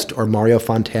 Post or Mario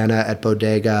Fontana at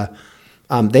Bodega,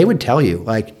 they would tell you,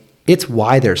 like, it's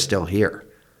why they're still here.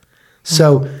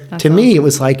 So to me, it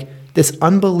was like this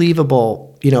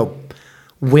unbelievable, you know,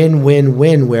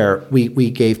 win-win-win where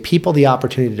we gave people the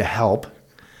opportunity to help.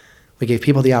 We gave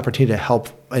people the opportunity to help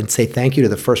and say thank you to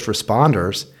the first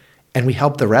responders, and we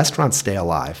helped the restaurants stay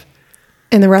alive.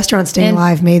 And the restaurant staying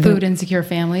alive made food insecure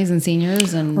families and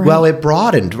seniors. And Well, it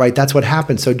broadened, right? That's what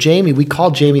happened. So we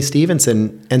called Jamie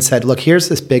Stevenson and said, look, here's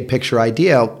this big picture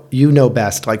idea. You know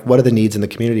best, like, what are the needs in the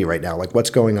community right now? Like, what's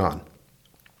going on?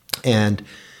 And,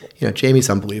 you know, Jamie's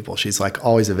unbelievable. She's like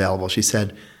always available. She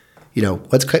said, you know,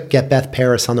 let's get Beth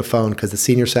Paris on the phone because the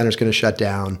senior center is going to shut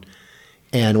down.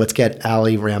 And let's get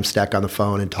Allie Ramstack on the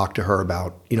phone and talk to her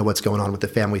about, you know, what's going on with the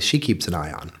families she keeps an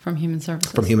eye on. From Human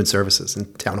Services. From Human Services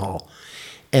and Town Hall.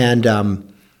 And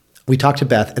we talked to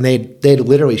Beth, and they'd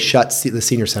literally shut the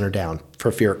senior center down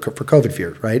for COVID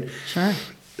fear, right? Sure.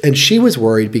 And she was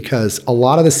worried because a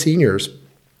lot of the seniors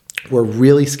were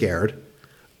really scared.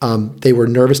 They were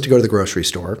nervous to go to the grocery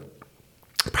store.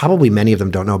 Probably many of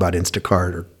them don't know about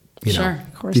Instacart or, you know,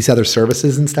 these other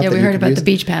services and stuff. Yeah, we heard about the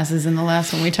beach passes in the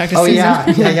last one we talked to Susan.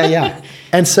 Yeah.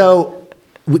 And so,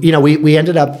 you know, we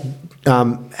ended up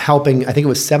helping, I think it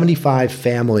was 75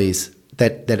 families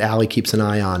that Allie keeps an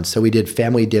eye on. So we did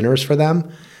family dinners for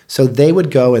them. So they would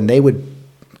go and they would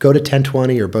go to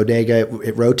 1020 or Bodega.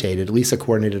 It rotated. Lisa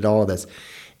coordinated all of this.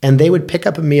 And they would pick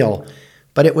up a meal.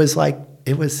 But it was like,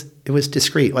 it was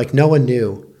discreet. Like, no one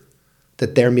knew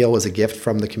that their meal was a gift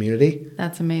from the community.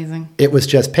 That's amazing. It was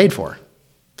just paid for.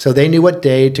 So they knew what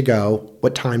day to go,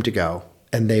 what time to go,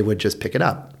 and they would just pick it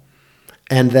up.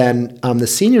 And then the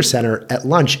senior center at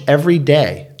lunch every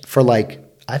day for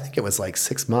I think it was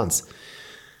 6 months,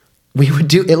 we would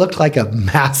do, it looked like a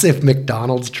massive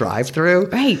McDonald's drive-through.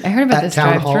 Right, I heard about this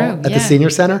drive-through. At the senior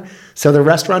center. So the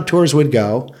restaurateurs would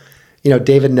go, you know,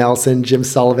 David Nelson, Jim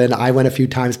Sullivan, I went a few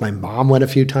times, my mom went a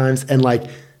few times, and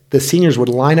the seniors would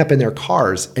line up in their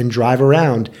cars and drive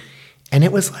around. And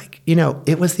it was you know,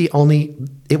 it was the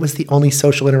only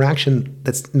social interaction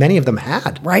that many of them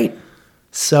had. Right.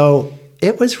 So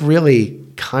it was really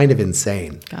kind of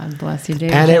insane. God bless you,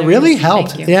 David. And it really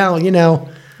helped. Yeah, you know.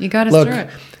 You got us through it.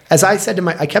 As I said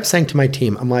I kept saying to my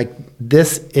team, I'm like,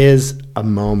 this is a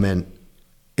moment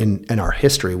in our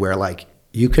history where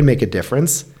you can make a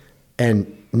difference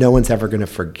and no one's ever going to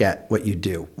forget what you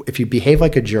do. If you behave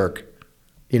like a jerk,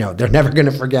 you know, they're never going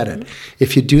to forget it.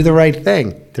 If you do the right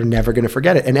thing, they're never going to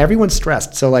forget it. And everyone's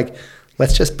stressed. So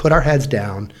let's just put our heads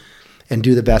down and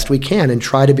do the best we can and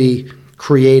try to be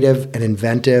creative and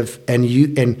inventive and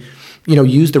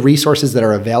use the resources that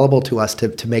are available to us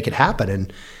to make it happen.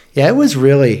 And yeah, I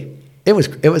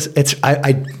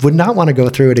would not want to go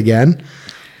through it again.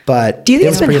 But do you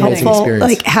think it's been helpful,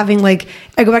 having I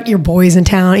go back to your boys in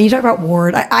town, and you talk about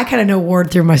Ward. I kind of know Ward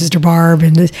through my sister Barb,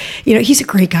 and you know, he's a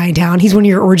great guy in town. He's one of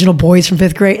your original boys from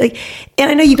 5th grade.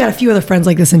 And I know you've got a few other friends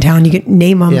like this in town. You can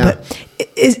name them, but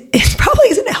isn't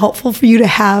it helpful for you to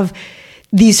have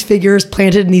these figures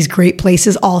planted in these great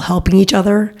places, all helping each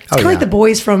other? It's kind of like the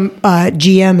boys from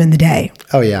GM in the day.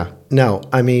 Oh yeah, no,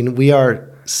 I mean, we are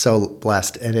so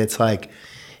blessed, and it's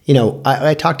you know,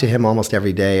 I talk to him almost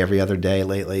every day, every other day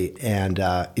lately. And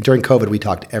during COVID, we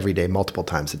talked every day, multiple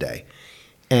times a day.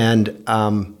 And,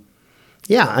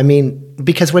 Yeah, I mean,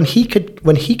 because when he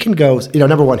can go,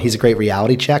 number one, he's a great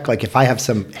reality check. Like if I have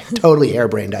some totally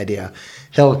harebrained idea,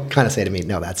 he'll kind of say to me,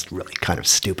 no, that's really kind of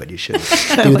stupid. You shouldn't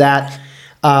do that.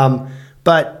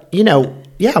 But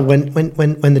yeah, when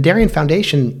the Darien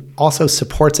Foundation also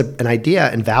supports an idea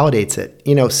and validates it,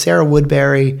 Sarah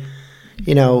Woodbury,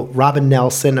 Robin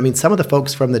Nelson, I mean, some of the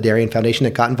folks from the Darien Foundation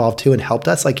that got involved too and helped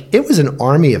us, like it was an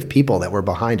army of people that were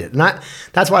behind it. And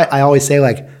that's why I always say,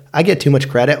 like, I get too much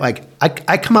credit. Like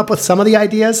I come up with some of the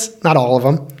ideas, not all of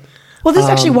them. Well, this is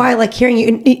actually why I like hearing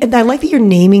you. And I like that you're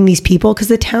naming these people because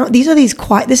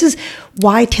this is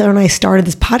why Taylor and I started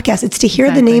this podcast. It's to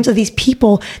hear the names of these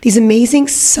people, these amazing,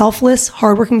 selfless,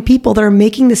 hardworking people that are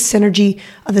making the synergy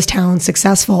of this town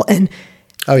successful. And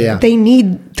they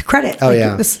need the credit. Oh,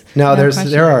 yeah.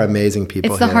 There are amazing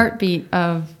people. It's the heartbeat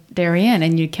of Darien,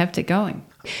 and you kept it going.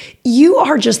 You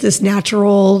are just this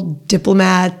natural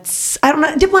diplomat. I don't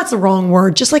know. Diplomat's the wrong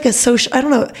word. Just like a social, I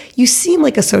don't know. You seem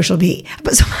like a social bee.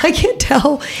 But so I can't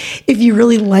tell if you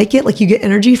really like it, like you get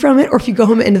energy from it, or if you go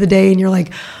home at the end of the day and you're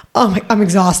like, oh, I'm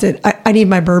exhausted. I need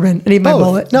my bourbon. I need my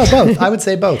bullet. No, both. I would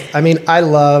say both. I mean, I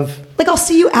love... Like I'll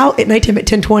see you out at nighttime at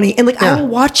 10:20 and I will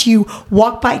watch you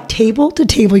walk by table to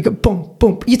table. You go boom,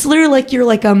 boom. It's literally like you're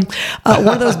like one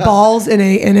of those balls in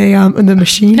the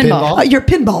machine. Pinball. You're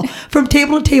pinball from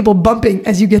table to table bumping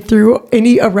as you get through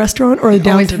a restaurant or a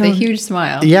downtown. Always with a huge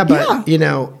smile. Yeah, but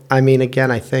I mean, again,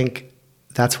 I think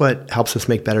that's what helps us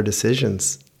make better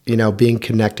decisions. Being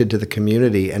connected to the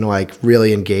community and like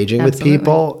really engaging with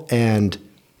people and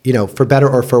for better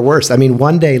or for worse. I mean,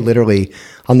 one day, literally,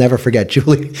 I'll never forget,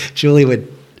 Julie would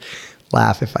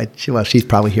laugh she's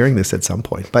probably hearing this at some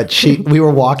point, but we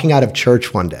were walking out of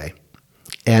church one day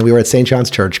and we were at St. John's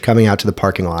Church coming out to the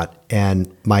parking lot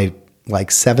and my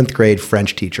like 7th grade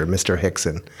French teacher, Mr.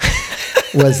 Hickson,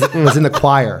 was in the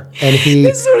choir and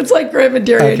this is what it's like, Graham and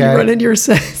Darien. You run into your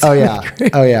set. Oh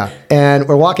yeah. And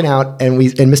we're walking out and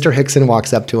Mr. Hickson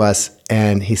walks up to us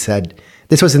and he said,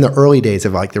 this was in the early days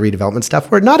of like the redevelopment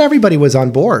stuff where not everybody was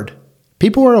on board.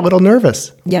 People were a little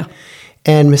nervous. Yeah.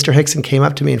 And Mr. Hickson came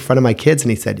up to me in front of my kids and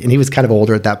he said, and he was kind of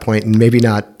older at that point and maybe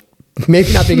not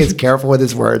being as careful with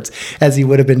his words as he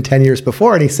would have been 10 years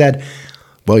before. And he said,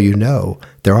 well,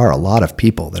 there are a lot of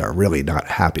people that are really not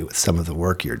happy with some of the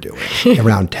work you're doing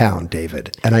around town,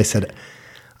 David. And I said,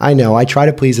 I know, I try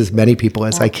to please as many people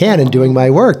as I can in doing my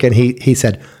work. And he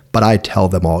said, but I tell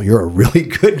them all, you're a really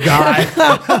good guy.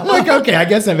 I'm like, okay, I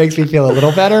guess that makes me feel a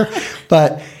little better.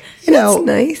 But, That's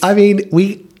nice. I mean,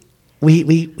 we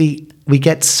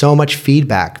get so much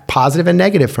feedback, positive and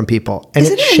negative from people, and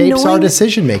it shapes our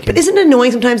decision making. But isn't it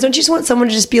annoying sometimes? Don't you just want someone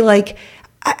to just be like,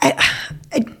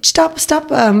 stop,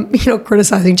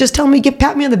 criticizing. Just tell me,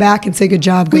 pat me on the back and say good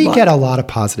job. Good luck. Get a lot of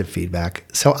positive feedback.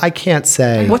 So I can't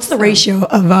say. What's the ratio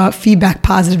of feedback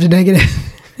positive to negative?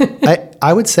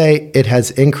 I would say it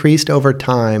has increased over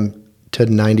time to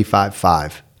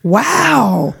 95.5.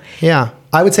 Wow. Yeah.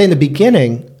 I would say in the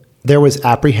beginning, there was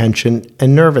apprehension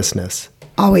and nervousness.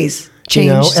 Always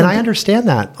change. And I understand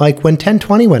that. Like when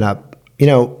 1020 went up,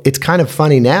 it's kind of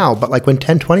funny now, but like when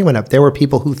 1020 went up, there were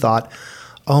people who thought,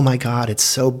 oh my God, it's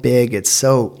so big. It's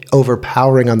so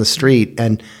overpowering on the street.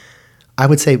 And I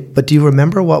would say, but do you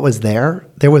remember what was there?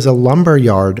 There was a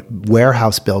lumberyard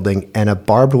warehouse building and a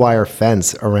barbed wire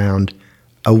fence around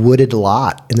a wooded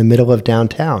lot in the middle of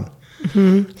downtown.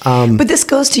 Mm-hmm. But this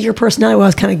goes to your personality. What I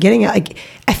was kind of getting at. Like,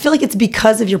 I feel like it's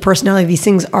because of your personality. These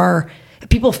things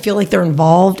people feel like they're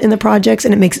involved in the projects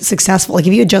and it makes it successful. Like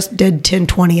if you had just did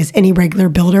 1020 as any regular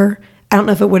builder, I don't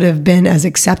know if it would have been as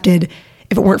accepted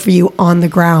if it weren't for you on the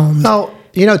ground. Oh,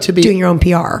 doing your own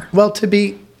PR. Well, to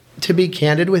be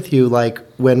candid with you, like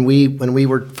when we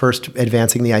were first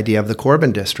advancing the idea of the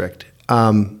Corbin District,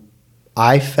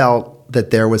 I felt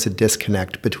that there was a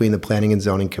disconnect between the Planning and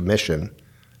Zoning Commission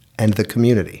and the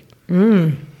community.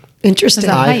 Interesting.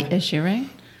 It's a height issue, right?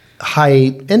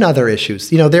 Height and other issues.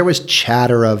 There was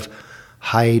chatter of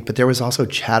height, but there was also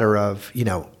chatter of,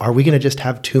 are we going to just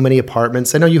have too many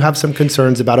apartments? I know you have some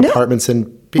concerns about apartments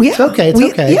and it's okay.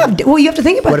 Yeah. Well, you have to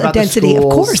think about the density. Of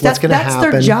course, that's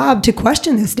their job to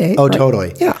question this date. Oh,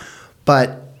 totally. Yeah.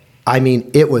 But I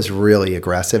mean, it was really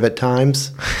aggressive at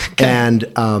times. Okay. And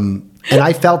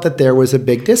I felt that there was a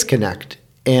big disconnect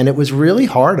and it was really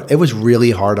hard. It was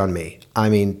really hard on me. I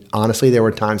mean, honestly, there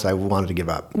were times I wanted to give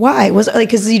up. Why? Was it like,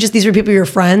 because these were people you were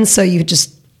friends, so you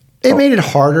just... It made it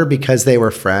harder because they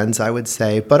were friends, I would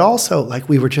say. But also, like,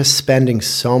 we were just spending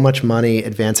so much money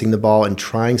advancing the ball and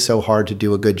trying so hard to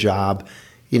do a good job.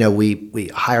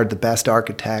 We hired the best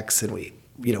architects and we,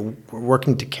 were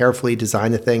working to carefully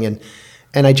design the thing.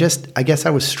 And I guess I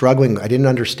was struggling. I didn't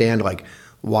understand, like,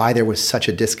 why there was such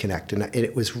a disconnect. And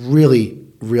it was really,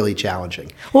 really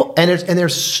challenging. Well, and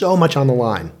there's so much on the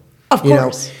line. Of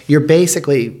course.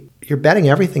 You're betting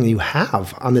everything you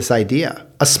have on this idea.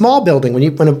 A small building,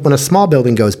 when a small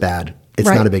building goes bad, it's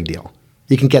not a big deal.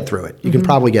 You can get through it. You can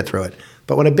probably get through it.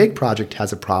 But when a big project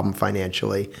has a problem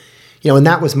financially, and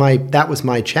that was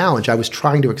my challenge. I was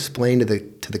trying to explain to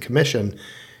the commission,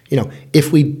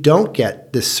 if we don't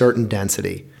get this certain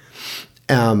density,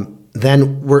 then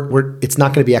it's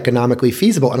not going to be economically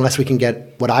feasible unless we can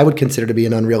get what I would consider to be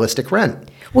an unrealistic rent.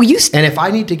 Well, and if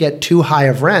I need to get too high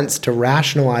of rents to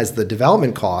rationalize the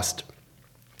development cost,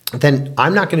 then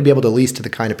I'm not going to be able to lease to the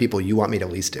kind of people you want me to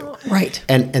lease to. Right.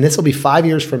 And this will be 5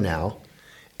 years from now,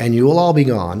 and you will all be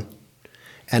gone,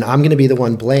 and I'm going to be the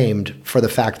one blamed for the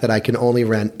fact that I can only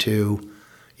rent to,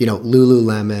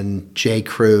 Lululemon, J.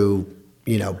 Crew,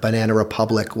 Banana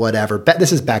Republic, whatever.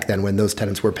 This is back then when those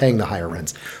tenants were paying the higher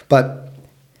rents. But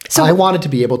I wanted to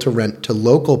be able to rent to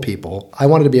local people. I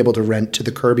wanted to be able to rent to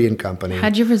the Kirby and Company.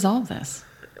 How'd you resolve this?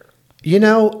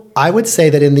 I would say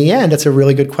that in the end, that's a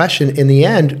really good question. In the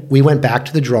end, we went back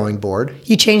to the drawing board.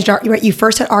 You changed you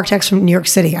first had architects from New York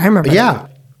City. I remember. Yeah.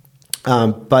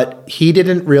 But he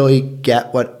didn't really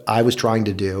get what I was trying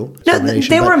to do. No,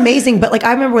 they were amazing. But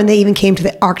I remember when they even came to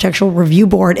the Architectural Review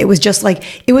Board, it was just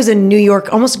it was a New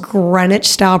York, almost Greenwich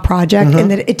style project. And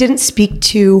that it didn't speak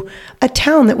to a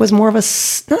town that was more of not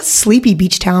sleepy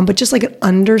beach town, but just an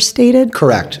understated.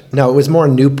 Correct. No, it was more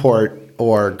Newport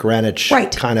or Greenwich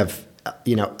kind of,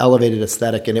 elevated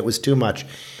aesthetic. And it was too much.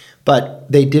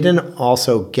 But they didn't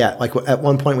also get, at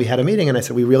one point we had a meeting and I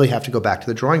said, we really have to go back to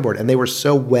the drawing board. And they were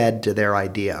so wed to their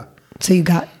idea. So you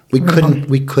got... We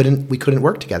couldn't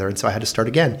work together. And so I had to start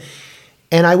again.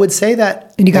 And I would say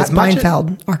that... And you got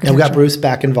Beinfeld Architecture. And we got Bruce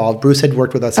back involved. Bruce had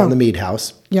worked with us on the Mead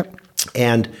House. Yep.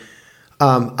 And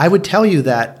I would tell you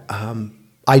that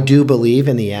I do believe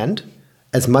in the end,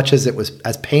 as much as it was,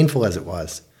 as painful as it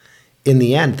was, in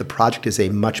the end, the project is a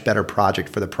much better project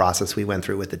for the process we went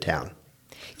through with the town.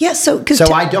 Yeah, so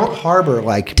I don't harbor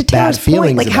bad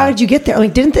feelings. Point, how did you get there?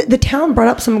 Didn't the town brought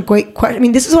up some great questions? I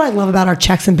mean, this is what I love about our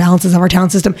checks and balances of our town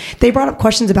system. They brought up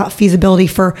questions about feasibility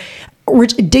for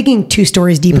digging 2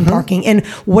 stories deep in parking and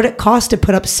what it costs to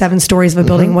put up 7 stories of a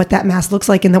building, what that mass looks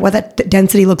like, and what that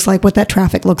density looks like, what that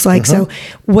traffic looks like. So,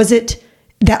 was it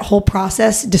that whole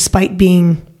process, despite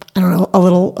being, I don't know, a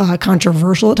little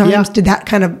controversial at times? Did that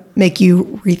kind of make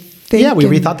you rethink? Yeah, we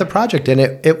rethought the project, and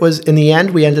it was, in the end,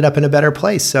 we ended up in a better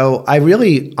place. So I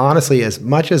really, honestly, as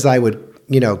much as I would,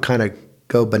 kind of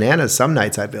go bananas some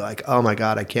nights, I'd be like, oh my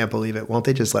God, I can't believe it. Won't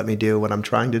they just let me do what I'm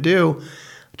trying to do?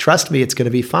 Trust me, it's going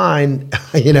to be fine.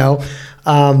 In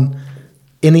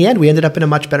the end, we ended up in a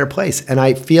much better place. And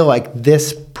I feel like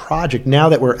this project, now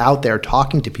that we're out there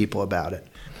talking to people about it,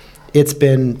 it's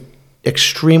been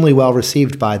extremely well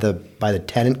received by the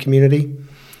tenant community.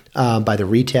 By the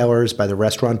retailers, by the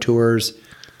restaurateurs.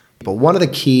 But one of the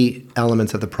key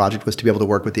elements of the project was to be able to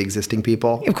work with the existing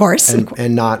people. Of course.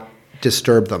 And not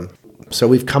disturb them. So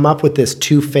we've come up with this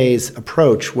 2-phase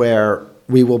approach where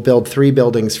we will build 3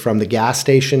 buildings from the gas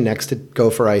station next to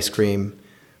Gopher Ice Cream.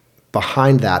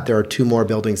 Behind that, there are 2 more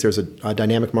buildings. There's a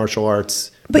dynamic martial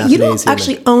arts. But you don't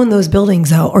actually own those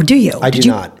buildings, though, or do you? I do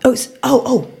not.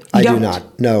 I do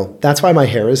not. No. That's why my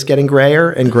hair is getting grayer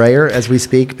and grayer as we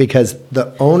speak, because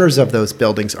the owners of those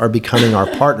buildings are becoming our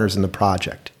partners in the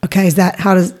project. Okay.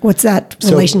 What's that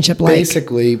relationship like?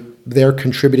 Basically, they're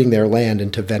contributing their land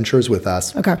into ventures with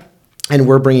us. Okay. And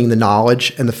we're bringing the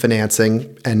knowledge and the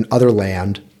financing and other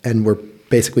land, and we're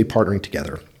basically partnering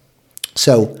together.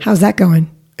 So how's that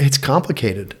going? It's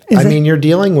complicated. I mean, you're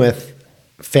dealing with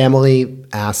family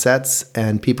assets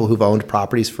and people who've owned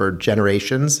properties for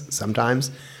generations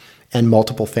sometimes, and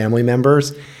multiple family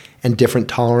members, and different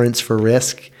tolerance for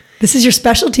risk. This is your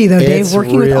specialty, though, Dave,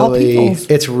 working with all peoples.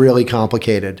 It's really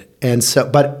complicated. And so,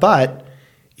 but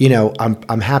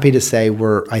I'm happy to say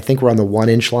I think we're on the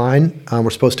 1-inch line. We're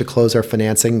supposed to close our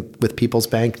financing with People's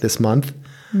Bank this month.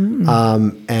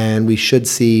 And we should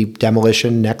see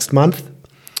demolition next month.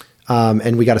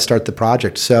 And we got to start the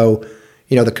project. So,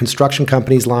 the construction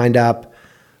company's lined up.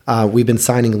 We've been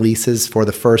signing leases for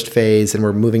the first phase, and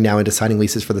we're moving now into signing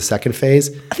leases for the second phase.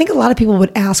 I think a lot of people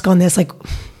would ask on this,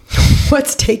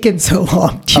 what's taken so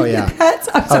long? All the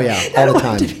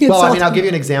time. Well, I'll give you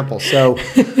an example. So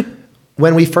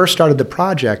when we first started the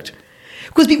project,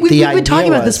 because we've been talking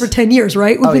about this for 10 years,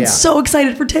 right? We've been so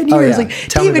excited for 10 years.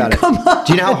 David, come on.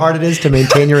 Do you know how hard it is to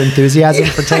maintain your enthusiasm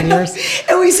for 10 years?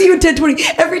 And we see you at 10:20.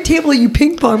 Every table you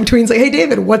ping pong between is hey,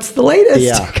 David, what's the latest?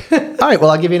 Yeah. All right, well,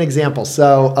 I'll give you an example.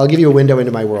 So I'll give you a window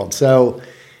into my world. So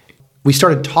we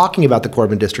started talking about the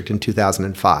Corbin District in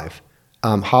 2005.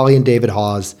 Holly and David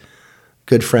Hawes,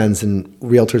 good friends and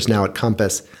realtors now at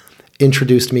Compass,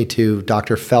 introduced me to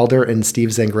Dr. Felder and Steve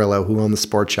Zangrillo, who own the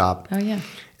Sport Shop. Oh, yeah.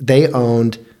 They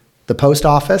owned the post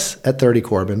office at 30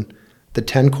 Corbin, the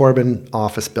 10 Corbin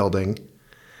office building,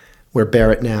 where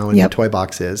Barrett now and the Toy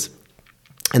Box is.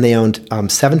 And they owned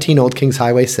 17 Old Kings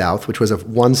Highway South, which was a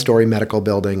one-story medical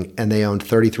building, and they owned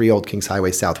 33 Old Kings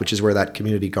Highway South, which is where that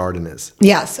community garden is.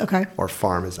 Yes, okay. Or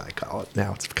farm, as I call it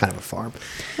now. It's kind of a farm,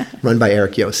 run by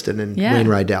Eric Yostin and Wayne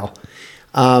Rydell.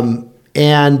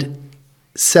 And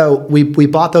so we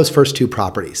bought those first two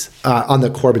properties on the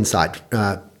Corbin side,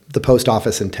 the post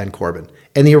office and 10 Corbin.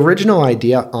 And the original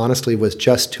idea, honestly, was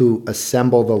just to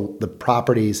assemble the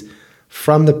properties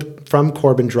from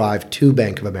Corbin Drive to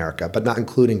Bank of America, but not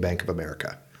including Bank of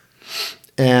America.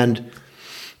 And,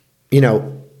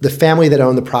 the family that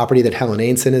owned the property that Helen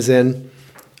Ainson is in,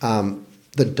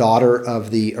 the daughter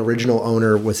of the original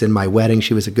owner was in my wedding.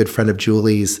 She was a good friend of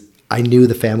Julie's. I knew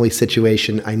the family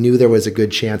situation. I knew there was a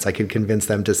good chance I could convince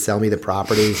them to sell me the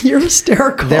property. You're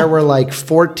hysterical. There were like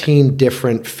 14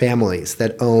 different families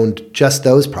that owned just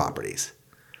those properties.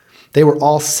 They were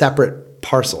all separate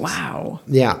parcels. Wow.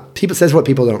 Yeah. Says what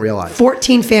people don't realize.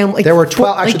 14 families. There were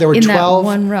 12, there were in 12, that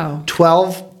one row.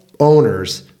 12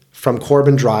 owners from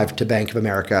Corbin Drive to Bank of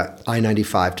America,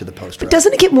 I-95 to the Post Road.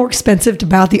 Doesn't it get more expensive to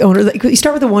buy out the owner? You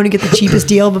start with the one who get the cheapest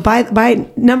deal, but by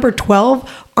number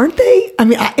 12, aren't they? I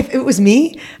mean, if it was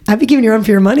me, I'd be giving you run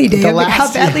for your money, Dave.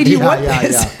 How badly do you want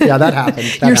this? Yeah, that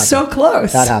happened. You're so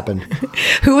close. That happened.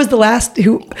 Who was the last?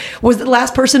 Who was the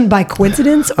last person by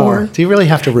coincidence? Or do you really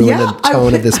have to ruin the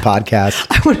tone of this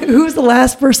podcast? Who was the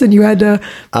last person you had to?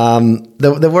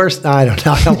 The worst. I don't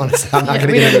know. I don't want to say. I'm not going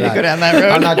to get into that. Go down that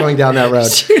road. I'm not going down that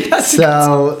road.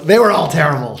 So they were all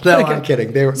terrible. No, okay. I'm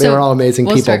kidding. They were all amazing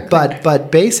people.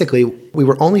 But basically, we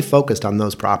were only focused on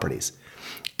those properties.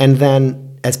 And then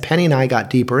as Penny and I got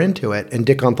deeper into it, and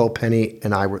Dick Unthal, Penny,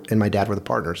 and my dad were the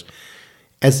partners.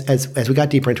 As we got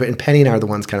deeper into it, and Penny and I are the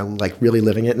ones kind of like really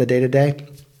living it in the day to day.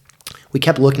 We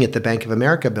kept looking at the Bank of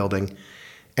America building.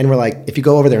 And we're like, if you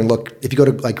go over there and look, if you go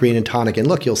to like Green and Tonic and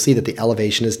look, you'll see that the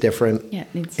elevation is different. Yeah,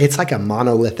 it's like a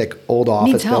monolithic old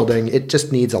office building. It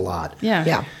just needs a lot.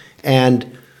 Yeah.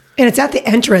 And it's at the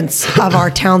entrance of our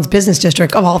town's business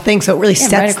district, of all things, so it really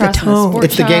sets the tone.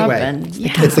 It's the gateway.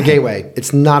 It's the gateway.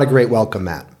 It's not a great welcome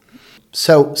mat.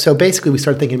 So basically, we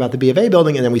started thinking about the B of A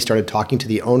building, and then we started talking to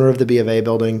the owner of the B of A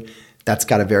building. That's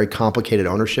got a very complicated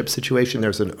ownership situation.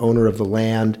 There's an owner of the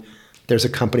land. There's a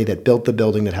company that built the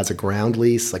building that has a ground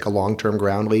lease, like a long-term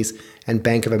ground lease, and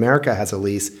Bank of America has a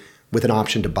lease with an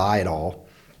option to buy it all.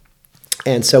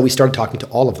 And so we started talking to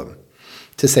all of them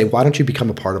to say, why don't you become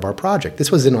a part of our project?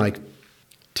 This was in like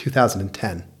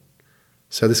 2010.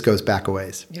 So this goes back a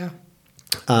ways. Yeah.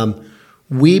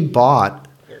 We bought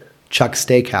Chuck's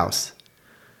Steakhouse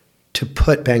to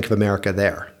put Bank of America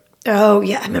there. Oh,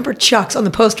 yeah. I remember Chuck's on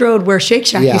the Post Road where Shake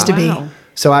Shack used to be.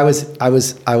 So I was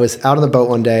out on the boat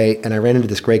one day, and I ran into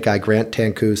this great guy, Grant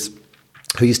Tancoos,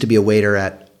 who used to be a waiter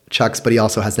at Chuck's, but he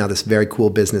also has now this very cool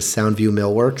business, Soundview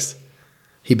Millworks.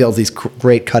 He builds these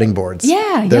great cutting boards.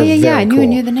 Yeah. I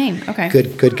knew the name. Okay.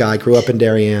 Good guy. Grew up in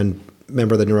Darien,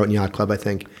 member of the Norotan Yacht Club, I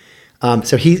think.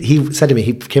 So he said to me,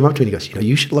 he came up to me and he goes,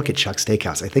 you should look at Chuck's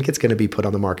Steakhouse. I think it's going to be put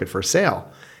on the market for sale.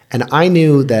 And I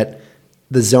knew that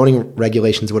the zoning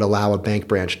regulations would allow a bank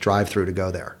branch drive-through to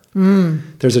go there.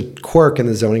 There's a quirk in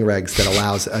the zoning regs that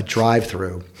allows a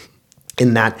drive-through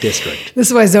in that district. This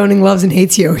is why zoning loves and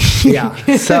hates you. Yeah.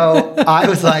 So I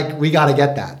was like, we got to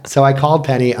get that. So I called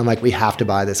Penny. I'm like, we have to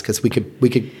buy this because we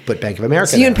could put Bank of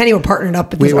America. So you and Penny were partnered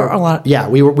up with this a lot. Yeah,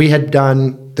 we had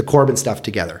done the Corbin stuff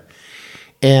together,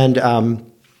 and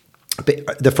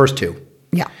the first two.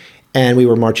 Yeah. And we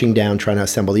were marching down trying to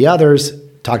assemble the others.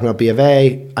 Talking about B of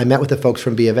A, I met with the folks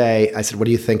from B of A. I said, what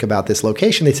do you think about this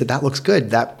location? They said, that looks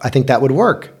good. I think that would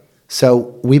work.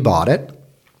 So we bought it.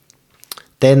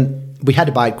 Then we had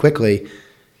to buy it quickly.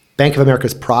 Bank of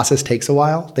America's process takes a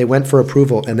while. They went for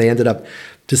approval, and they ended up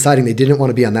deciding they didn't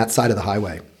want to be on that side of the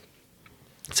highway.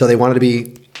 So they wanted to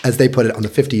be, as they put it, on the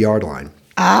 50-yard line.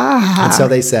 And so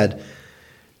they said,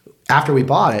 after we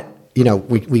bought it,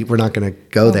 we're not going to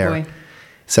go there. Boy.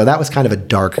 So that was kind of a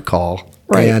dark call.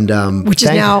 Right. And which is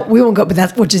now, we won't go,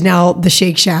 but which is now the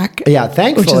Shake Shack. Yeah,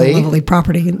 thankfully. Which is a lovely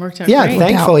property. Worked out great.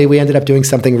 Thankfully, we ended up doing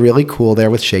something really cool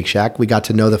there with Shake Shack. We got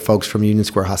to know the folks from Union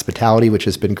Square Hospitality, which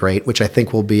has been great, which I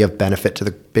think will be of benefit to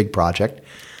the big project.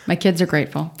 My kids are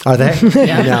grateful. Are they?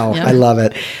 Yeah. No, yeah. I love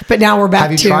it. But now we're back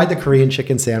to... Have you tried the Korean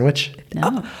chicken sandwich?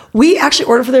 No. We actually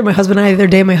ordered for them, my husband and I, the other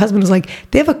day. My husband was like,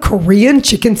 they have a Korean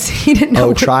chicken sandwich.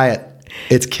 Oh, try it.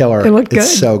 It's killer. It looked good.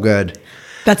 It's so good.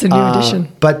 That's a new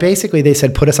addition. But basically, they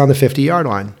said, put us on the 50-yard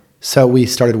line. So we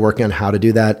started working on how to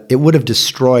do that. It would have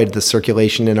destroyed the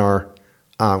circulation in our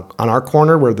on our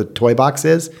corner where the toy box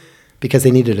is because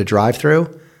they needed a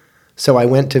drive-through. So I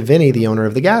went to Vinny, the owner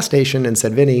of the gas station, and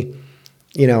said, Vinny,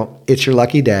 it's your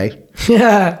lucky day.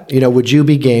 Yeah. Would you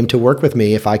be game to work with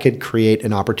me if I could create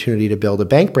an opportunity to build a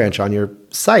bank branch on your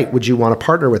site? Would you want to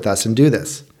partner with us and do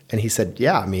this? And he said,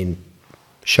 yeah,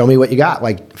 show me what you got,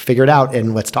 figure it out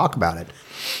and let's talk about it.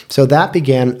 So that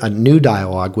began a new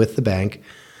dialogue with the bank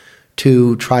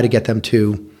to try to get them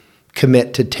to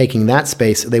commit to taking that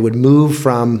space. They would move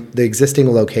from the existing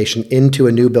location into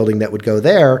a new building that would go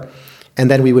there,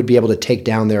 and then we would be able to take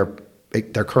down their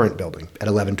current building at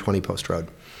 1120 Post Road.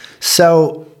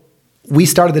 So we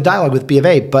started the dialogue with B of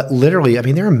A, but literally,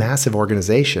 they're a massive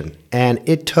organization, and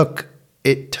it took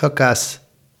us.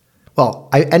 Well,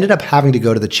 I ended up having to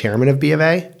go to the chairman of B of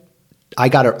A. I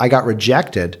got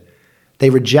rejected. They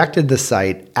rejected the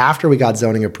site after we got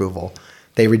zoning approval.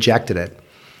 They rejected it.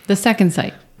 The second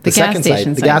site, the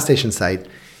gas station site.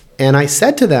 And I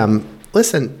said to them,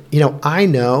 listen, I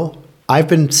know I've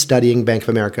been studying Bank of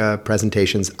America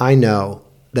presentations. I know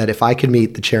that if I could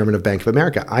meet the chairman of Bank of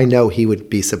America, I know he would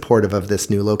be supportive of this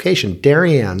new location.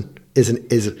 Darien is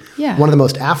one of the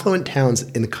most affluent towns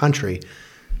in the country.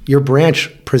 Your branch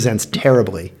presents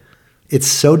terribly. It's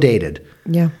so dated.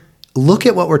 Yeah. Look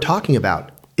at what we're talking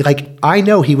about. I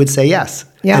know he would say yes.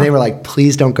 Yeah. And they were like,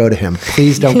 please don't go to him.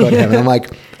 Please don't go to him. And I'm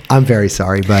like, I'm very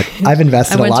sorry, but I've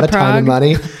invested a lot of time and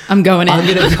money. I'm going in. I'm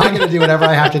gonna do whatever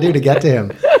I have to do to get to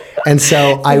him. And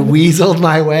so I weaseled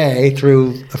my way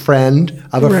through a friend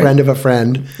of a friend of a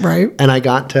friend. Right. And I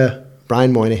got to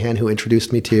Brian Moynihan, who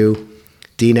introduced me to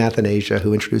Dean Athanasia,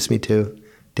 who introduced me to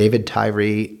David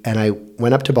Tyree. And I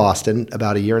went up to Boston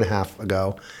about 1.5 years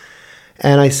ago.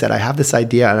 And I said, I have this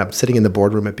idea. And I'm sitting in the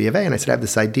boardroom at B of A. And I said, I have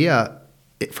this idea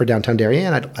for downtown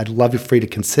Darien. I'd love you for you to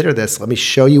consider this. Let me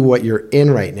show you what you're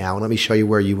in right now. And let me show you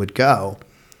where you would go.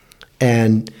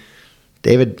 And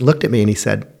David looked at me and he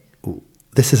said,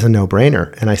 this is a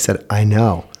no-brainer. And I said, I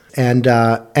know. And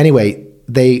anyway,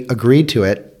 they agreed to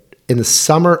it in the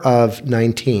summer of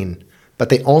 19, but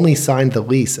they only signed the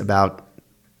lease about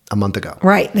a month ago.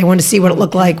 Right. They wanted to see what it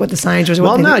looked like, what the signage was.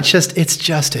 Well, no, it's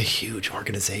just a huge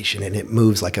organization and it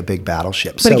moves like a big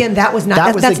battleship. But again, that's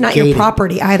not your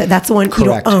property either. That's the one you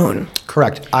don't own.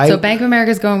 Correct. So Bank of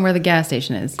America is going where the gas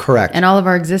station is. Correct. And all of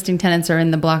our existing tenants are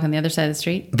in the block on the other side of the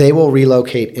street? They will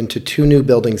relocate into 2 new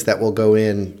buildings that will go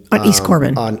in on East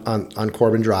Corbin. On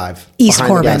Corbin Drive. East behind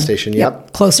Corbin. The gas station.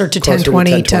 Yep. Closer to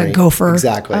 1020 to Gopher.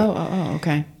 Exactly. Oh,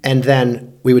 okay. And then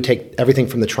we would take everything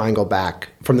from the triangle back,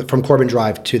 from Corbin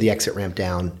Drive to the exit ramp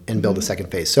down and build a second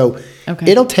phase. So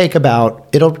it'll take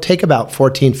about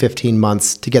 14, 15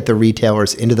 months to get the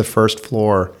retailers into the first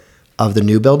floor of the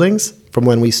new buildings from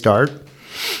when we start.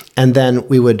 And then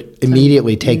we would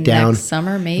immediately take down. Next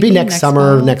summer, maybe? Maybe next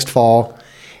summer, fall? Next fall.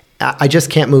 I just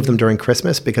can't move them during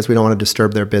Christmas because we don't want to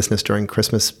disturb their business during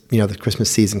Christmas, the Christmas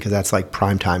season, because that's like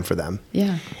prime time for them.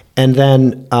 Yeah. And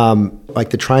then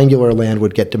the triangular land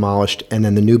would get demolished and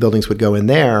then the new buildings would go in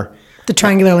there. The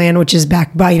triangular land, which is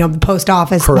back by, the post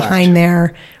office. Correct. Behind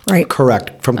there, right?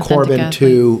 Correct. From Corbin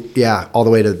to, all the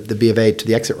way to the B of A to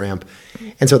the exit ramp.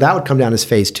 And so that would come down as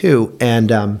phase 2.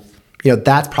 And,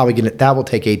 that's probably that will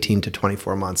take 18 to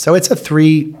 24 months. So it's a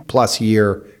 3+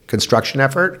 year construction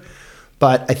effort.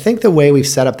 But I think the way we've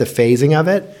set up the phasing of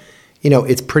it,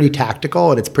 it's pretty tactical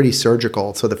and it's pretty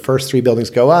surgical. So the first 3 buildings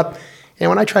go up. And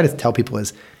what I try to tell people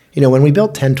is, when we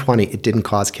built 1020, it didn't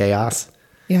cause chaos.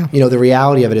 Yeah. The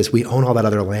reality of it is we own all that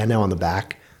other land now on the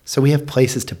back. So we have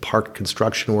places to park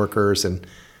construction workers and,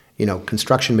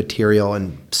 construction material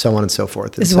and so on and so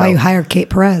forth. This is why you hire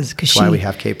Kate Perez. That's why we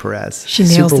have Kate Perez. She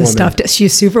nails this stuff.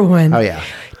 She's Superwoman. Oh, yeah.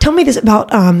 Tell me this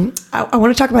about, I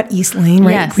want to talk about East Lane,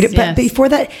 right? Yes, but before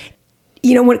that,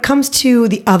 when it comes to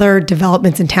the other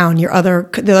developments in town, the other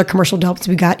commercial developments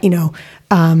we got,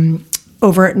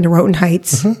 over at Norotan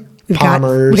Heights. Mm-hmm.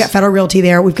 We got Federal Realty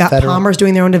there. We've got Palmer's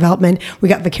doing their own development. We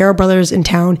got Vaquero Brothers in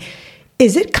town.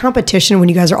 Is it competition when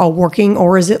you guys are all working,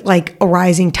 or is it like a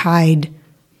rising tide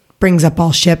brings up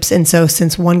all ships? And so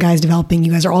since one guy's developing,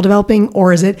 you guys are all developing,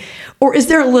 or is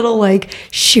there a little like,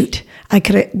 shoot,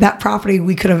 that property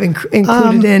we could have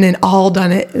included in and all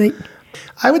done it?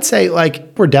 I would say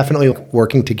we're definitely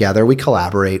working together. We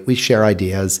collaborate. We share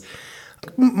ideas.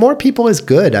 More people is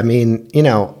good.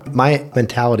 My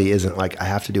mentality isn't I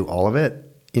have to do all of it.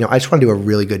 I just want to do a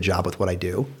really good job with what I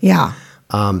do. Yeah.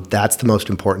 That's the most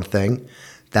important thing.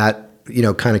 That,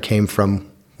 kind of came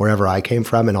from wherever I came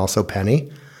from and also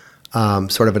Penny.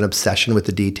 Sort of an obsession with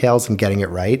the details and getting it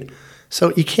right.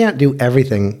 So you can't do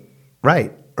everything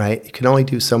right? You can only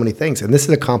do so many things. And this is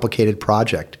a complicated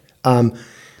project.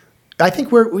 I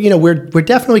think we're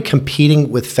definitely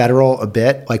competing with Federal a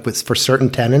bit, like for certain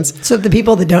tenants. So the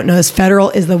people that don't know is Federal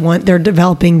is the one they're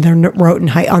developing their road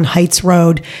on Heights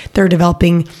Road. They're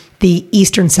developing the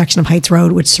eastern section of Heights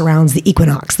Road, which surrounds the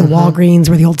Equinox, the Walgreens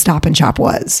where the old Stop and Shop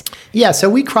was. Yeah, so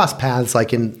we cross paths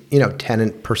like in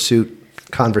tenant pursuit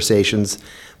conversations,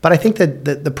 but I think that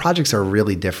the projects are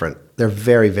really different. They're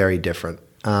very, very different.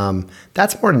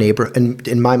 That's more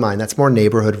in my mind. That's more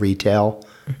neighborhood retail.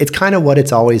 It's kind of what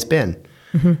it's always been.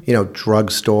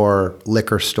 Drugstore,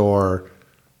 liquor store,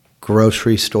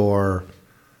 grocery store,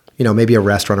 maybe a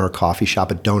restaurant or a coffee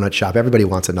shop, a donut shop. Everybody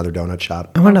wants another donut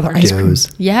shop. I want another ice cream.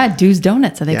 Yeah, Due's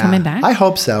Donuts. Are they coming back? I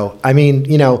hope so. I mean,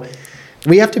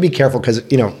 we have to be careful because,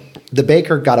 the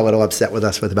baker got a little upset with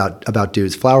us about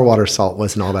Due's. Flour, Water, Salt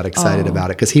wasn't all that excited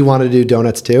about it because he wanted to do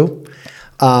donuts too.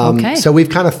 So we've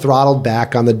kind of throttled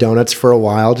back on the donuts for a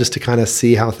while just to kind of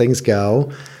see how things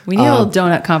go. We need a little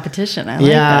donut competition. I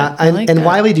like that. And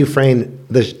Wiley Dufresne,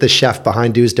 the chef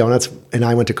behind Due's Donuts, and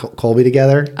I went to Colby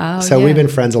together. We've been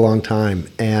friends a long time.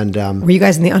 And were you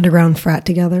guys in the underground frat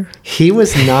together? He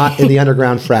was not in the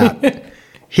underground frat.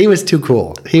 He was too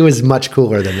cool. He was much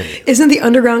cooler than me. Isn't the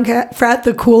underground frat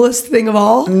the coolest thing of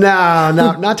all? No,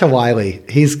 not to Wiley.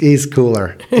 He's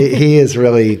cooler. He's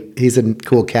a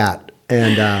cool cat.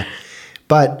 And,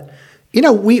 but,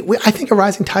 I think a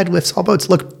rising tide lifts all boats.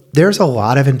 Look, there's a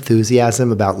lot of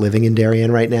enthusiasm about living in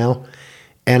Darien right now.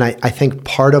 And I think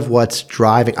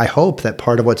I hope that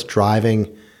part of what's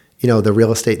driving,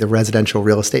 the residential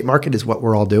real estate market is what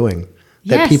we're all doing.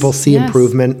 That people see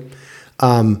improvement.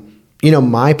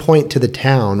 My point to the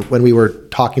town when we were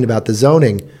talking about the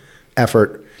zoning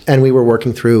effort and we were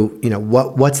working through,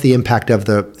 what's the impact of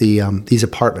these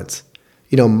apartments?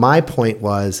 My point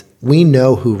was, we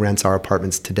know who rents our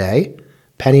apartments today.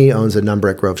 Penny owns a number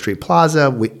at Grove Street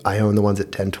Plaza. I own the ones at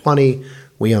 1020.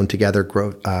 We own together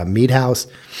Mead House.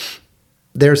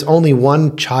 There's only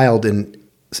one child in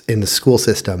the school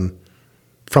system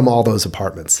from all those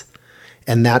apartments.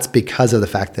 And that's because of the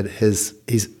fact that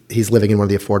he's living in one of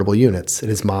the affordable units and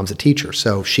his mom's a teacher.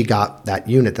 So she got that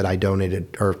unit that I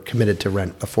donated or committed to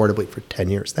rent affordably for 10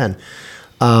 years then.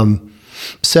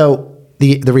 So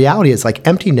the reality is, like,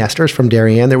 empty nesters from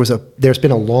Darien, there's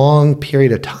been a long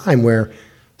period of time where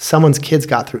someone's kids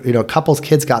got through, a couple's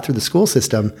kids got through the school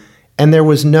system and there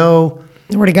was no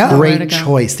great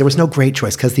choice. There was no great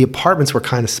choice because the apartments were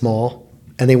kind of small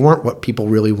and they weren't what people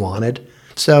really wanted.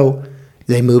 So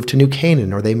they moved to New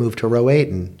Canaan or they moved to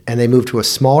Rowayton and they moved to a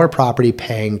smaller property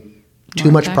paying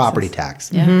too much property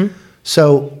tax. Yeah. Mm-hmm.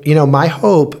 So, my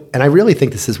hope, and I really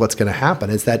think this is what's going to happen,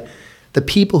 is that the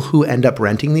people who end up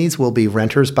renting these will be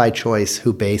renters by choice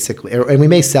who basically, and we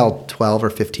may sell 12 or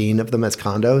 15 of them as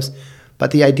condos, but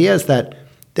the idea is that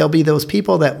there'll be those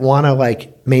people that want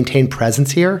to maintain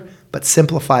presence here, but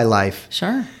simplify life.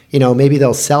 Sure. Maybe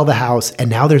they'll sell the house and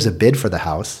now there's a bid for the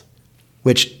house,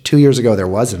 which 2 years ago there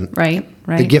wasn't. Right.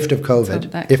 The gift of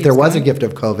COVID. So if there was a gift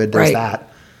of COVID, there's that.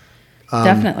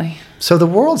 Definitely. So the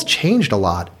world's changed a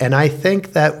lot. And I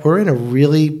think that we're in a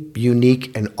really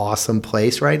unique and awesome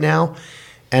place right now.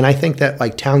 And I think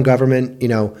that town government,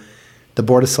 the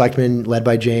Board of Selectmen led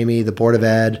by Jamie, the Board of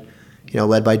Ed,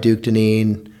 led by Duke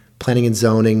Deneen, Planning and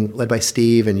Zoning led by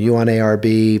Steve and you on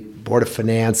ARB, Board of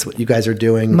Finance, what you guys are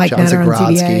doing, Mike John Netter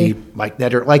Zagrodzky, Mike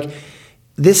Netter.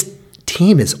 This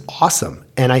team is awesome.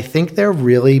 And I think they're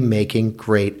really making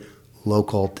great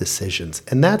local decisions.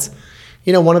 And that's,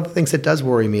 one of the things that does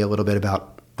worry me a little bit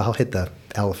about, I'll hit the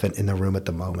elephant in the room at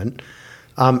the moment.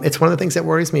 It's one of the things that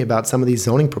worries me about some of these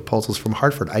zoning proposals from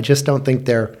Hartford. I just don't think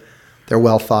they're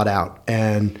well thought out.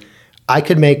 And I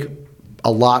could make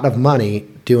a lot of money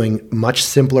doing much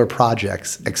simpler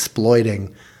projects,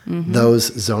 exploiting those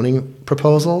zoning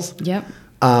proposals. Yep.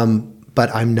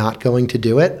 But I'm not going to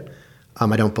do it.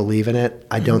 I don't believe in it.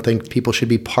 I don't think people should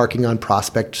be parking on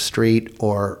Prospect Street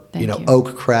or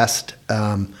Oak Crest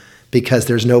because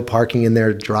there's no parking in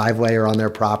their driveway or on their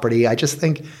property. I just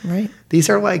think these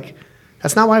are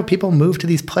that's not why people move to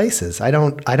these places. I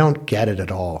don't get it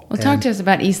at all. Well, talk to us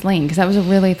about East Lane because that was a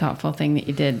really thoughtful thing that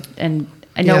you did, and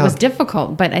I know it was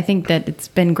difficult, but I think that it's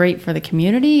been great for the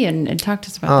community. And talk to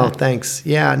us about that. Oh, thanks.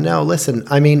 Yeah, no, listen.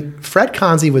 I mean, Fred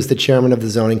Conzi was the chairman of the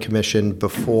Zoning Commission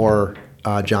before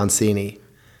John Cini.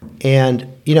 And,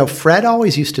 Fred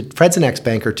Fred's an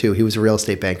ex-banker too. He was a real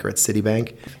estate banker at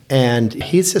Citibank. And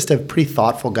he's just a pretty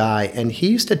thoughtful guy. And he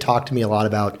used to talk to me a lot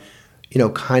about,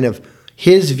 kind of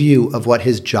his view of what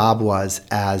his job was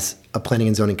as a planning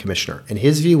and zoning commissioner. And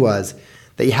his view was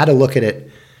that you had to look at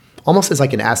it almost as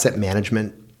like an asset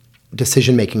management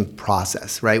decision-making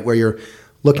process, right? Where you're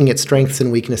looking at strengths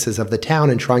and weaknesses of the town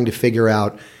and trying to figure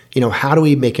out, how do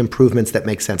we make improvements that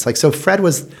make sense? Like, so Fred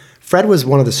was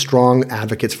one of the strong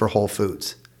advocates for Whole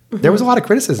Foods. Mm-hmm. There was a lot of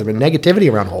criticism and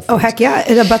negativity around Whole Foods. Oh, heck yeah.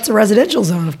 It abuts a residential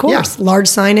zone, of course. Yeah. Large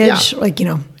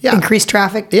signage, increased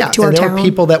traffic to our town. There were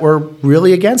people that were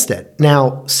really against it.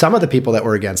 Now, some of the people that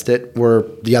were against it were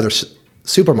the other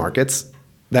supermarkets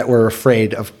that were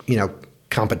afraid of,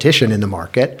 competition in the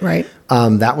market. Right.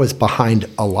 That was behind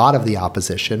a lot of the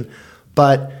opposition.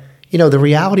 But, the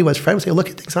reality was Fred would say, look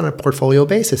at things on a portfolio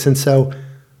basis. And so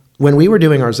when we were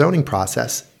doing our zoning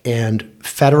process and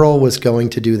Federal was going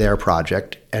to do their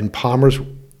project and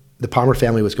the Palmer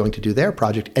family was going to do their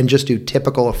project and just do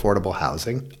typical affordable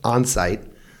housing on site.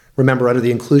 Remember, under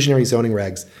the inclusionary zoning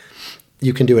regs,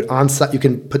 you can do it on site. You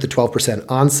can put the 12%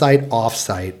 on site, off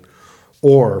site,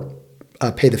 or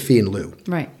pay the fee in lieu.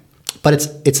 Right. But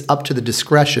it's up to the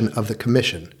discretion of the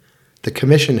commission. The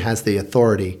commission has the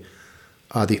authority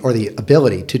or the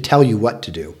ability to tell you what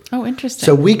to do. Oh, interesting.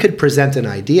 So we could present an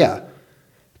idea,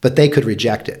 but they could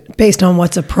reject it. Based on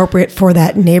what's appropriate for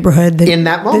that neighborhood. In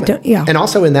that moment. And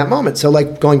also in that moment. So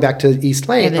like going back to East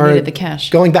Lane. They needed the cash.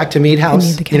 Going back to Mead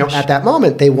House, at that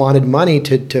moment, they wanted money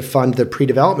to fund the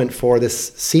pre-development for this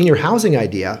senior housing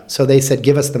idea. So they said,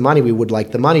 give us the money. We would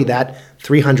like the money. That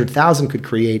 $300,000 could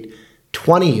create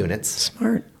 20 units.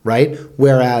 Smart. Right?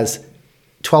 Whereas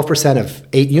 12% of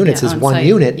 8 units is one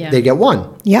unit. Yeah. They get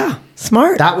one. Yeah.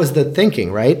 Smart. That was the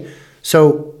thinking, right?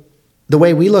 So the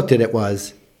way we looked at it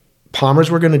was Palmer's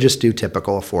were going to just do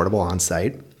typical affordable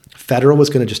on-site. Federal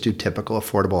was going to just do typical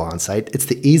affordable on-site. It's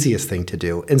the easiest thing to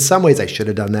do. In some ways, I should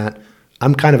have done that.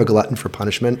 I'm kind of a glutton for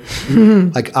punishment.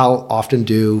 Mm-hmm. Like I'll often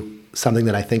do something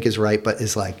that I think is right, but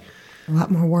is like a lot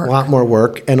more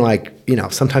work. And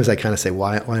sometimes I kind of say,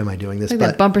 why am I doing this? Like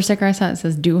that bumper sticker I saw, it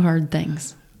says, do hard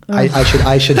things. I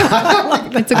should.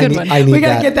 That's a good one. We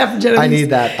got to get that for Genevieve. I need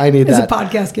that. It's a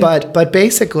podcast gift. But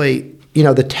basically,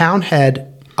 the town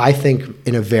had, I think,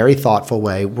 in a very thoughtful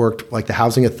way, worked like the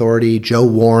Housing Authority, Joe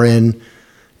Warren,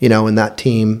 and that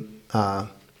team. I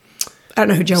don't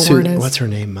know who Joe Warren is. What's her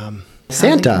name?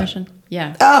 Santa.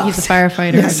 Yeah. Oh, he's a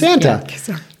firefighter. Yeah, Santa. Yeah. It's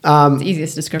the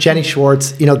easiest description. Jenny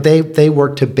Schwartz. They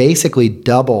worked to basically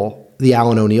double the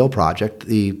Allen O'Neill project,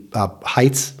 the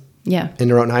Heights. Yeah. In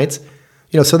Norotan Heights.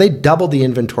 So they doubled the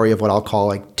inventory of what I'll call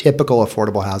like typical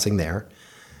affordable housing there.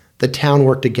 The town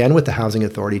worked again with the Housing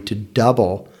Authority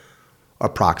to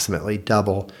approximately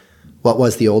double what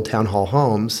was the old town hall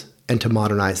homes and to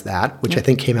modernize that, which I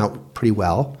think came out pretty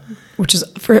well. Which is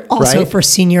for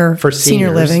senior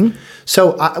living.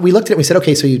 So we looked at it and we said,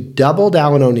 okay, so you doubled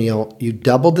Allen O'Neill, you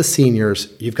doubled the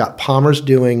seniors, you've got Palmer's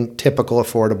doing typical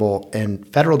affordable and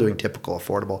Federal doing typical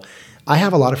affordable. I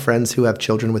have a lot of friends who have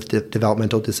children with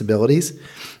developmental disabilities.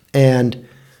 And,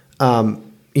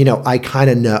 I kind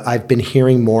of know, I've been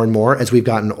hearing more and more as we've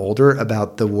gotten older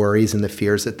about the worries and the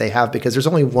fears that they have because there's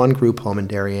only one group home in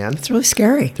Darien. It's really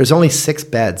scary. There's only 6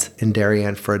 beds in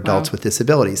Darien for adults with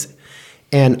disabilities.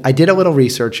 And I did a little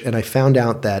research and I found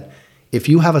out that if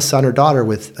you have a son or daughter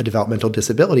with a developmental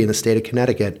disability in the state of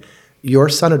Connecticut, your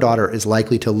son or daughter is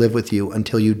likely to live with you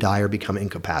until you die or become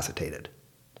incapacitated.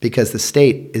 Because the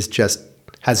state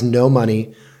has no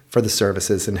money for the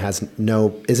services and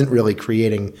isn't really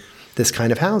creating this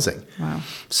kind of housing. Wow.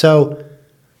 So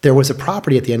there was a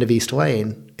property at the end of East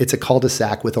Lane. It's a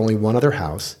cul-de-sac with only one other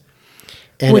house.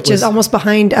 Which is almost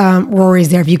behind Rory's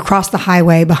there. If you cross the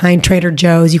highway behind Trader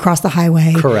Joe's, you cross the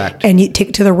highway. Correct. And you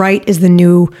take to the right is the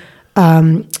new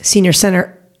senior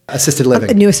center. Assisted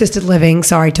living. New assisted living,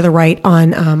 to the right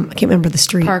on, I can't remember the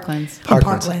street.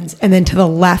 Parklands. And then to the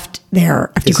left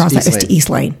there, after you cross that, is to East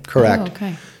Lane. Correct. Oh,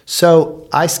 okay. So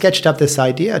I sketched up this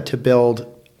idea to build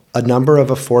a number of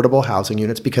affordable housing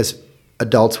units because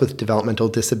adults with developmental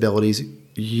disabilities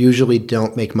usually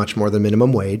don't make much more than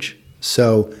minimum wage.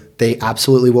 So they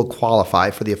absolutely will qualify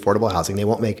for the affordable housing. They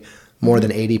won't make more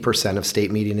than 80% of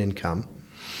state median income.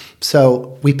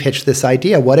 So we pitched this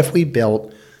idea. What if we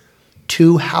built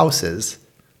 2 houses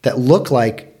that look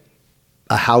like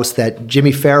a house that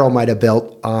Jimmy Farrell might have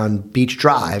built on Beach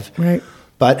Drive, right,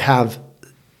 but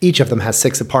each of them has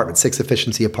 6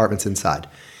 efficiency apartments inside?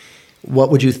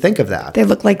 What would you think of that? They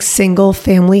look like single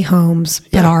family homes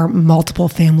that are multiple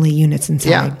family units inside.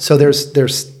 Yeah. So there's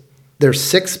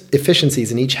 6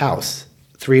 efficiencies in each house,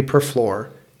 3 per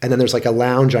floor. And then there's like a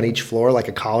lounge on each floor, like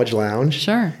a college lounge.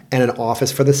 Sure. And an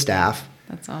office for the staff.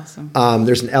 That's awesome.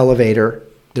 There's an elevator.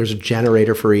 There's a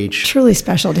generator for each. Truly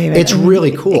special, David. It's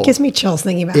really cool. It gives me chills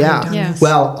thinking about it. Yeah.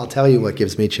 Well, I'll tell you what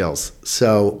gives me chills.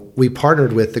 So we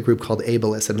partnered with the group called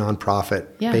Ableist, a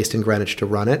nonprofit based in Greenwich, to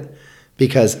run it.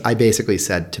 Because I basically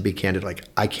said, to be candid, like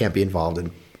I can't be involved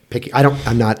in picking.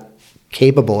 I'm not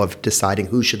capable of deciding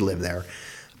who should live there.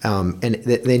 and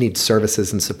they need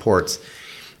services and supports.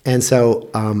 And so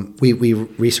we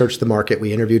researched the market.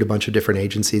 We interviewed a bunch of different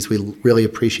agencies. We really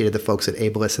appreciated the folks at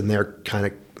Ableist and their kind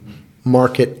of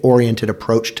market-oriented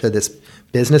approach to this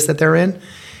business that they're in.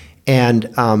 And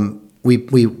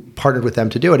we partnered with them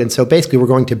to do it. And so basically we're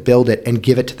going to build it and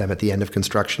give it to them at the end of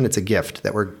construction. It's a gift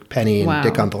that Penny and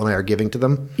Dick Gunthal and I are giving to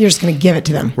them. You're just going to give it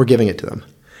to them. We're giving it to them.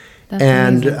 That's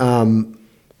and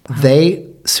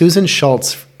Susan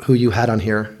Schultz, who you had on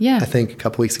here, I think a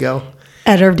couple weeks ago.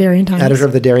 Editor of Darien Times. Editor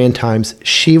of the Darien Times.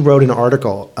 She wrote an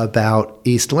article about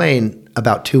East Lane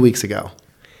about 2 weeks ago.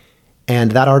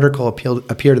 And that article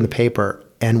appeared in the paper.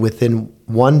 And within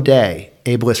one day,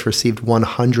 Ableist received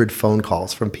 100 phone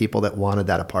calls from people that wanted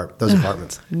those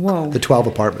apartments. Whoa. The 12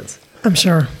 apartments. I'm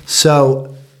sure.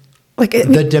 So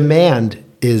the demand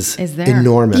is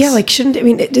enormous. Yeah,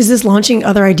 is this launching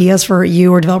other ideas for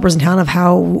you or developers in town of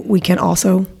how we can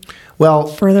also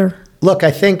further? Look,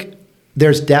 I think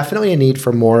there's definitely a need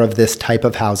for more of this type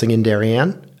of housing in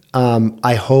Darien.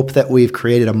 I hope that we've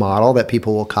created a model that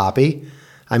people will copy.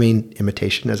 I mean,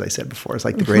 imitation, as I said before, is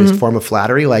like the greatest form of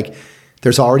flattery. Like,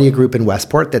 there's already a group in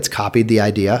Westport that's copied the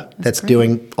idea, that's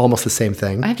doing almost the same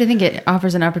thing. I have to think it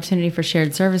offers an opportunity for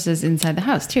shared services inside the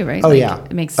house too, right?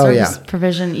 It makes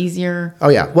provision easier. Oh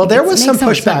yeah. Well, there was some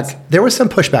pushback. There was some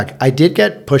pushback. I did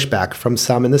get pushback from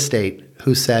some in the state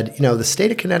who said, the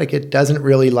state of Connecticut doesn't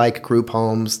really like group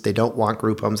homes. They don't want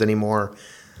group homes anymore.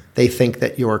 They think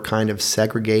that you're kind of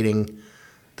segregating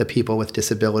the people with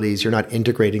disabilities. You're not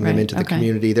integrating them into the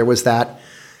community. There was that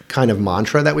kind of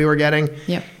mantra that we were getting.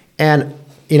 Yep. And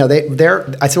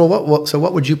I said, well, so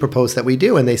what would you propose that we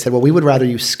do? And they said, well, we would rather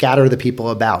you scatter the people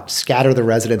about, scatter the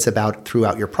residents about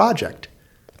throughout your project.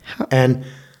 And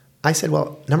I said,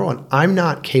 well, number one, I'm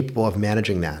not capable of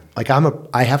managing that. Like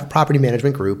I have a property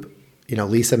management group.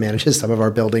 Lisa manages some of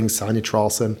our buildings, Sonia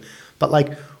Trolson, but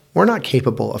we're not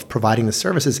capable of providing the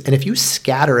services. And if you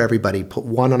scatter everybody, put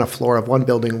one on a floor of one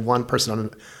building,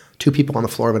 two people on the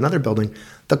floor of another building,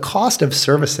 the cost of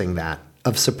servicing that,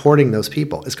 of supporting those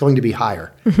people, is going to be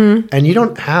higher. Mm-hmm. And you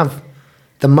don't have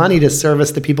the money to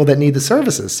service the people that need the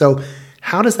services. So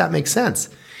how does that make sense?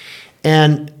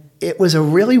 And it was a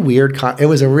really it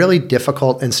was a really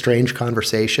difficult and strange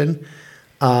conversation.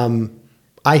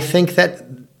 I think that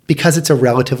because it's a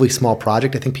relatively small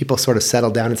project, I think people sort of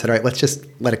settled down and said, all right, let's just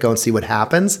let it go and see what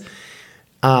happens.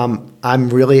 I'm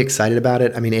really excited about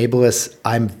it. I mean, Ableist,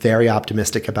 I'm very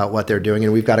optimistic about what they're doing.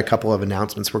 And we've got a couple of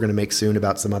announcements we're going to make soon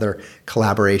about some other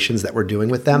collaborations that we're doing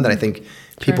with them that I think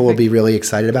people will be really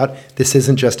excited about. This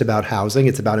isn't just about housing.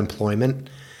 It's about employment.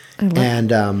 And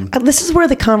this is where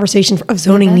the conversation of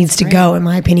zoning needs to go, in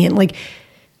my opinion.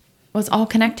 It's all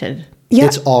connected. Yeah,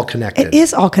 it's all connected. It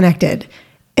is all connected.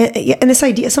 And this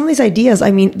idea, some of these ideas, I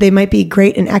mean, they might be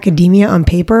great in academia on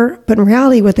paper, but in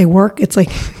reality, what they work, it's you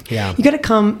got to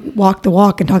come walk the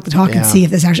walk and talk the talk and see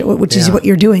if this actually, which is what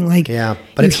you're doing.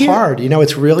 But it's hard.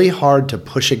 It's really hard to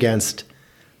push against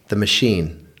the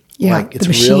machine. Yeah, it's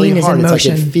really hard. It's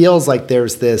it feels like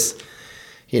there's this,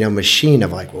 machine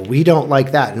of well, we don't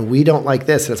like that and we don't like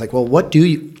this. And it's well, what are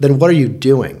you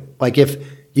doing? If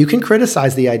you can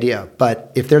criticize the idea,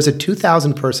 but if there's a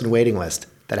 2,000 person waiting list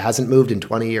that hasn't moved in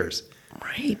 20 years.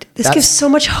 Right. This gives so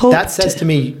much hope. That says to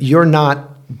me, you're not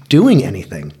doing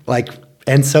anything.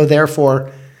 And so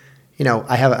therefore, Dick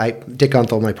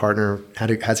Gunthal, my partner,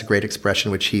 has a great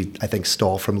expression, which he, I think,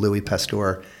 stole from Louis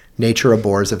Pasteur: nature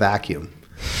abhors a vacuum.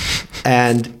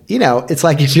 And, it's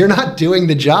if you're not doing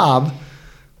the job,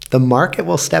 the market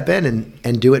will step in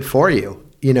and do it for you.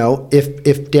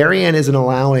 If Darien isn't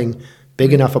allowing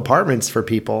big enough apartments for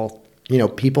people,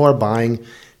 people are buying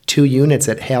 2 units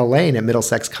at Hale Lane at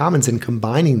Middlesex Commons and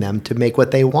combining them to make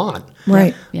what they want.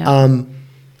 Right. Yeah.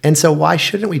 And so why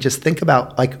shouldn't we just think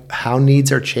about how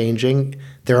needs are changing?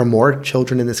 There are more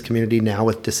children in this community now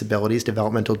with disabilities,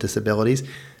 developmental disabilities.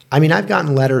 I mean, I've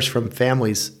gotten letters from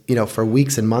families, for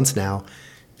weeks and months now,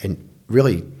 and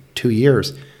really 2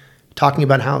 years, talking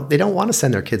about how they don't want to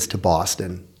send their kids to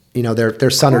Boston. Their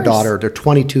son or daughter, their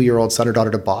 22-year-old son or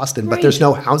daughter to Boston, but there's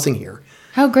no housing here.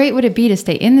 How great would it be to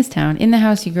stay in this town, in the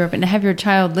house you grew up in, and to have your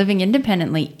child living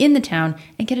independently in the town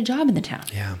and get a job in the town?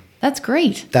 Yeah. That's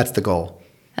great. That's the goal.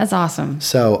 That's awesome.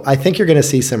 So I think you're going to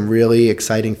see some really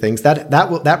exciting things.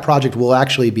 That project will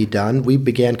actually be done. We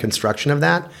began construction of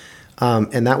that,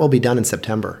 and that will be done in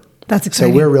September. That's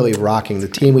exciting. So we're really rocking. The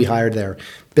team we hired there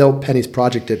built Penny's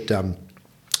project at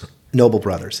Noble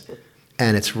Brothers,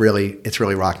 and it's really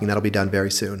rocking. That'll be done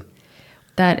very soon.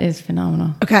 That is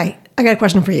phenomenal. Okay, I got a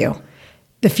question for you.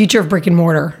 The future of brick and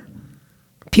mortar.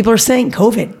 People are saying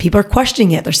COVID. People are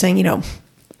questioning it. They're saying,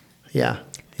 Yeah.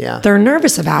 Yeah. They're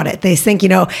nervous about it. They think,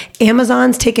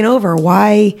 Amazon's taken over.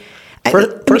 Why?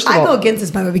 First of I all, go against this,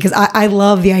 by the way, because I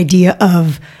love the idea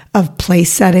of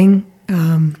place setting,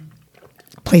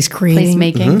 place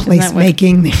creating, place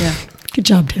making. Yeah. Good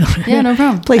job, Taylor. Yeah, no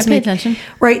problem. Place I pay attention.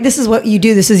 Right. This is what you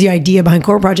do. This is the idea behind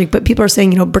Core Project. But people are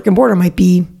saying, brick and mortar might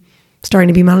be starting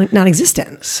to be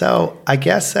non-existent. So I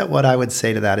guess that what I would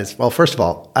say to that is, well, first of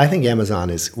all, I think Amazon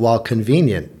is, while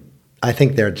convenient, I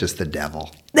think they're just the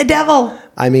devil. The devil.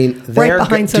 I mean, they're right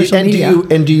behind social media.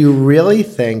 Do you really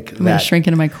think I'm going to shrink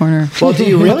into my corner. Well, do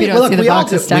you really? Well, look, we all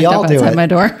do it. My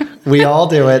door. We all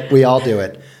do it. We all do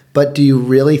it. But do you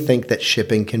really think that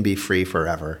shipping can be free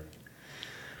forever?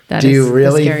 That do is you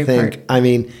really the scary think? Part. I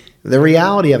mean, the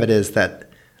reality of it is that,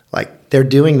 like, they're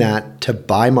doing that to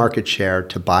buy market share,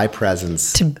 to buy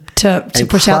presence, to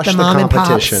push out the mom and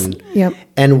pops. Yep.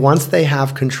 And once they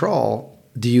have control,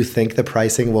 do you think the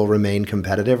pricing will remain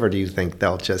competitive, or do you think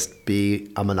they'll just be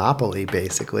a monopoly,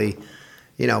 basically,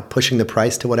 pushing the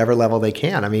price to whatever level they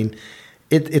can? I mean,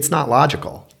 it's not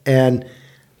logical. And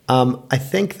I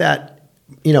think that,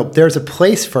 there's a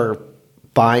place for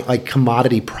buying, like,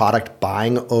 commodity product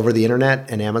buying over the internet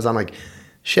and Amazon, like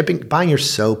shipping, buying your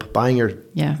soap, buying your,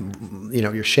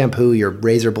 your shampoo, your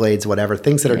razor blades, whatever,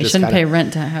 things that are just shouldn't pay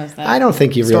rent to house that. I don't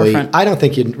think you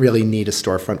really need a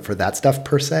storefront for that stuff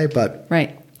per se, but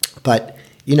right. But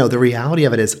the reality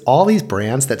of it is, all these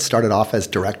brands that started off as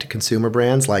direct-to-consumer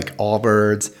brands like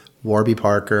Allbirds, Warby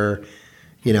Parker,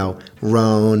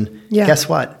 Rhone. Yeah. Guess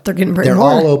what? They're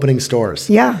all opening stores.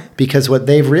 Yeah. Because what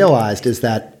they've realized is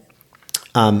that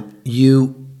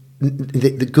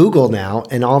the Google now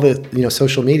and all the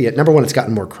social media. Number one, it's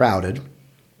gotten more crowded.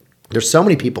 There's so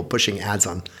many people pushing ads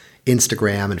on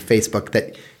Instagram and Facebook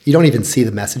that you don't even see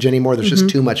the message anymore. There's just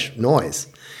too much noise.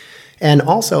 And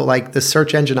also, like, the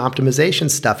search engine optimization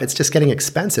stuff, it's just getting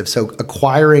expensive. So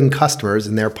acquiring customers,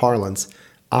 in their parlance,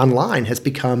 online has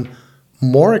become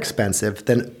more expensive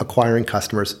than acquiring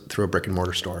customers through a brick and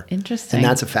mortar store. Interesting. And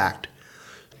that's a fact.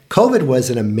 COVID was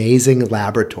an amazing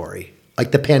laboratory.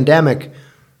 Like, the pandemic,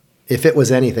 if it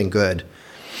was anything good,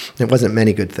 it wasn't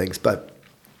many good things, but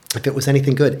if it was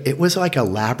anything good, it was like a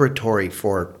laboratory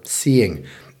for seeing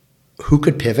who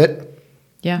could pivot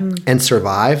and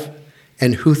survive,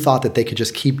 and who thought that they could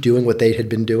just keep doing what they had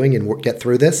been doing and get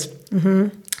through this.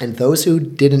 Mm-hmm. And those who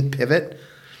didn't pivot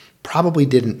probably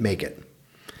didn't make it.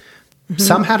 Mm-hmm.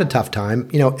 Some had a tough time.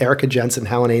 Erica Jensen,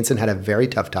 Helen Ainson had a very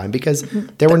tough time because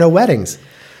there were no weddings.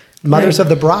 Mothers of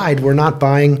the bride were not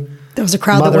buying there was a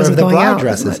crowd that wasn't going out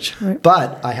dresses. As much. Right.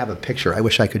 But I have a picture. I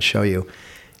wish I could show you.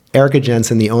 Erica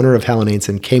Jensen, the owner of Helen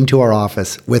Ainson, came to our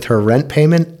office with her rent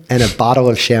payment and a bottle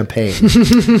of champagne.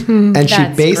 And she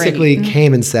basically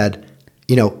came and said,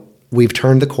 we've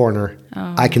turned the corner.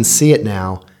 Oh. I can see it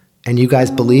now. And you guys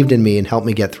believed in me and helped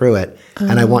me get through it.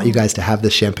 And I want you guys to have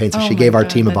this champagne. So she gave our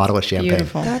team a bottle of champagne.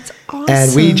 Beautiful. That's awesome.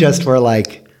 And we just were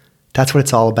like, that's what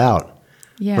it's all about.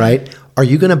 Yeah. Right? Are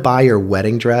you going to buy your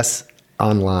wedding dress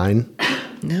online?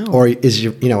 No. Or is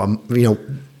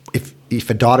if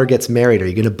a daughter gets married, are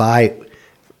you going to buy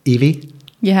Evie?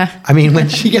 Yeah. I mean, when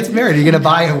she gets married, are you going to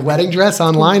buy a wedding dress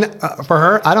online for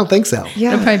her? I don't think so.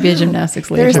 Yeah. It'll probably be a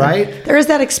gymnastics later. Right? There is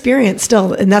that experience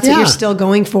still, and that's what you're still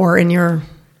going for in your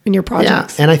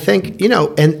projects. Yeah. And I think,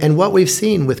 and what we've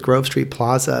seen with Grove Street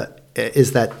Plaza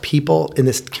is that people in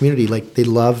this community, like, they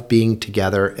love being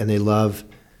together, and they love,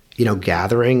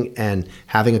 gathering and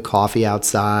having a coffee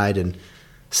outside and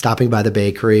stopping by the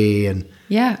bakery. And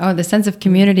the sense of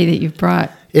community that you've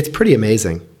brought. It's pretty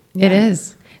amazing. It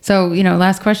is. So,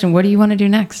 last question, what do you want to do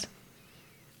next?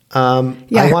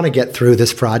 I want to get through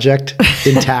this project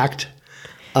intact.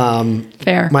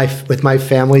 Fair. With my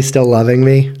family still loving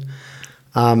me.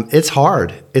 It's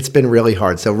hard. It's been really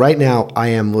hard. So right now I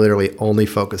am literally only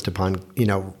focused upon,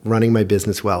 running my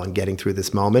business well and getting through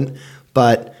this moment.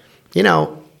 But,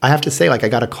 I have to say, like, I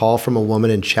got a call from a woman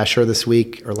in Cheshire this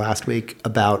week or last week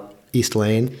about East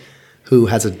Lane, who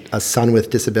has a son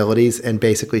with disabilities. And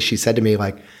basically she said to me,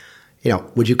 like,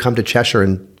 would you come to Cheshire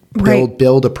and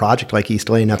build a project like East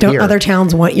Lane up here? Don't other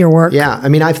towns want your work? Yeah. I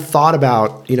mean, I've thought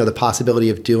about, the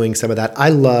possibility of doing some of that. I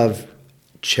love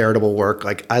charitable work.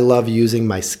 Like, I love using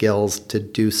my skills to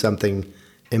do something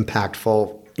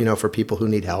impactful, for people who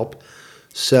need help.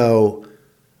 So,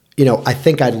 I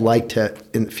think I'd like to,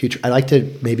 in the future, I'd like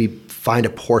to maybe find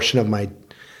a portion of my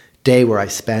day where I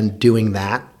spend doing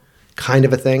that kind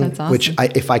of a thing. That's awesome. Which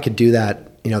if I could do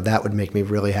that, that would make me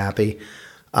really happy.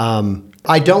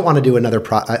 I don't want to do another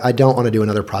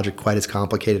project quite as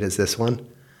complicated as this one.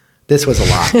 this was a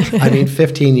lot. I mean,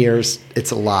 15 years,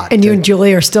 it's a lot. And you and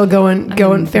Julie are still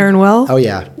going faring well? Oh,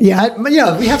 yeah. Yeah. We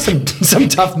have some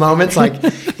tough moments. Like,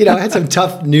 I had some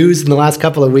tough news in the last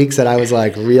couple of weeks that I was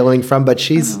like reeling from, but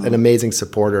she's an amazing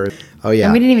supporter. Oh, yeah.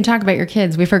 And we didn't even talk about your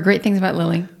kids. We've heard great things about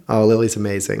Lily. Oh, Lily's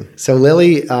amazing. So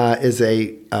Lily is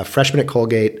a freshman at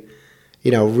Colgate,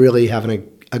 really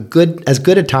having as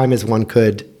good a time as one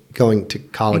could going to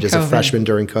college as a freshman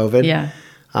during COVID. Yeah.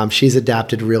 She's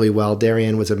adapted really well.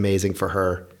 Darien was amazing for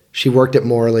her. She worked at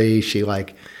Morley. She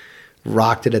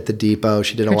rocked it at the Depot.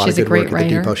 She did a lot of good work at the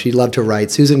Depot. She loved to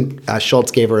write. Susan Schultz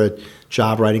gave her a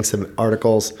job writing some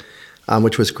articles,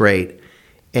 which was great.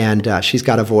 And she's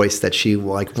got a voice that she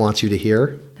wants you to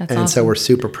hear. That's awesome. So we're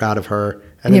super proud of her.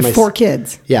 And you have 4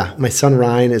 kids. Yeah. My son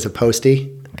Ryan is a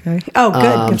postie. Okay. Oh,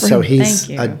 good. Good for him. He's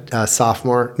a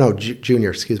sophomore. No,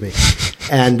 junior, excuse me.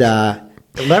 And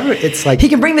it's like... He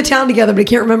can bring the town together, but he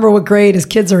can't remember what grade his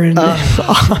kids are in.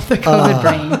 Off the COVID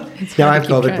brain. No, I have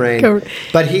COVID brain.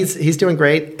 But he's doing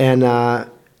great. And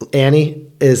Annie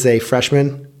is a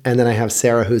freshman. And then I have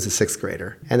Sarah, who's a 6th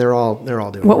grader. And they're all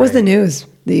doing great. What was the news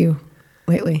that you...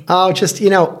 lately? Oh, just,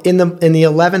 in the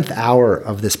 11th hour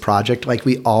of this project,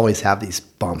 we always have these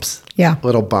bumps. Yeah.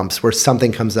 Little bumps where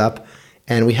something comes up,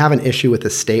 and we have an issue with the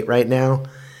state right now.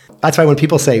 That's why when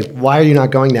people say, why are you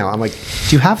not going now? I'm like,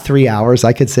 do you have 3 hours?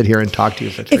 I could sit here and talk to you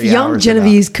for 3 hours. If young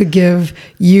Genovese could give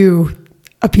you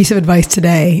a piece of advice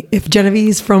today, if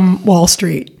Genovese from Wall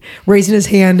Street raising his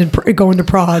hand and going to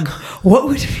Prague, what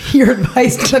would be your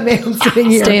advice to the man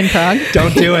sitting here? Stay in Prague.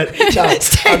 Don't do it. No,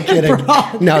 I'm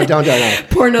kidding. No, don't.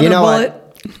 Pour another bullet.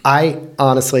 What? I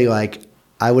honestly,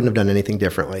 I wouldn't have done anything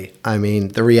differently. I mean,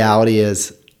 the reality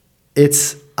is,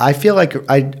 I feel like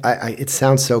it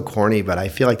sounds so corny, but I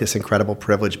feel like this incredible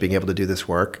privilege being able to do this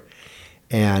work.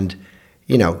 And,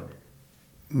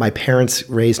 my parents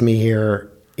raised me here.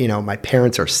 My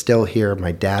parents are still here.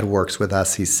 My dad works with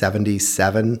us. He's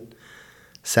 77,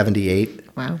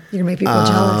 78. Wow. You're going to make people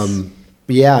jealous.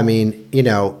 Yeah. I mean,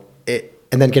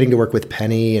 and then getting to work with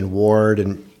Penny and Ward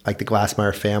and the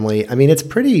Glassmeyer family. I mean, it's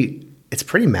pretty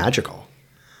magical.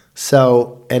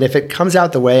 So, and if it comes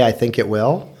out the way I think it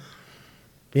will,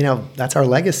 that's our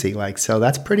legacy. So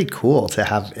that's pretty cool to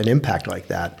have an impact like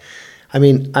that. I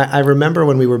mean, I remember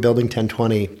when we were building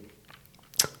 1020,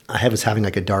 I was having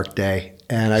a dark day.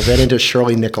 And I ran into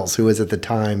Shirley Nichols, who was at the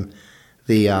time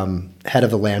the head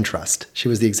of the Land Trust. She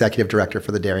was the executive director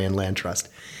for the Darien Land Trust.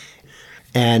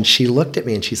 And she looked at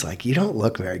me and she's like, you don't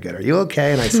look very good. Are you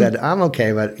okay? And I said, I'm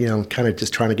okay, but, kind of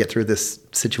just trying to get through this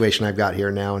situation I've got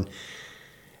here now. And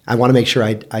I want to make sure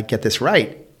I get this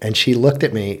right. And she looked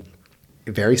at me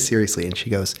very seriously and she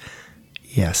goes,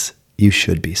 yes, you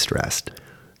should be stressed.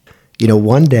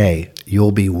 One day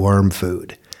you'll be worm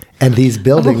food. And these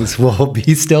buildings will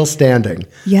be still standing.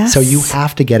 Yes. So you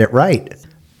have to get it right.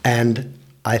 And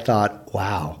I thought,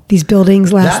 wow. These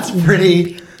buildings last... That's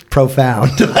pretty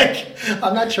profound.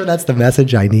 I'm not sure that's the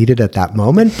message I needed at that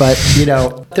moment. But,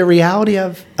 the reality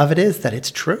of it is that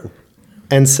it's true.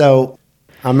 And so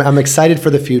I'm excited for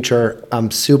the future.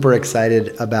 I'm super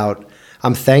excited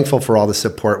I'm thankful for all the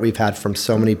support we've had from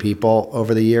so many people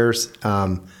over the years.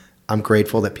 I'm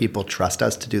grateful that people trust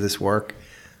us to do this work.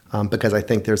 Because I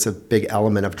think there's a big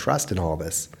element of trust in all of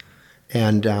this.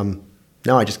 And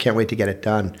I just can't wait to get it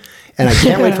done. And I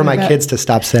can't wait for my kids to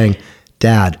stop saying,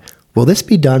 Dad, will this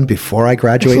be done before I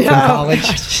graduate from college?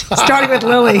 Starting with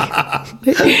Lily.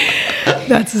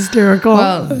 That's hysterical.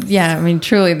 Well, yeah, I mean,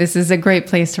 truly, this is a great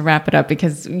place to wrap it up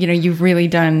because, you've really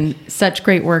done such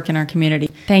great work in our community.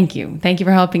 Thank you. Thank you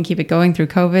for helping keep it going through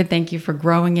COVID. Thank you for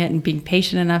growing it and being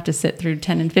patient enough to sit through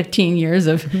 10 and 15 years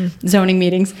of zoning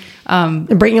meetings. And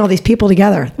bringing all these people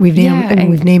together. We've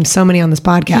named so many on this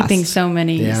podcast. Keeping so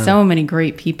many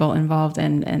great people involved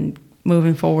and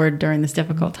moving forward during this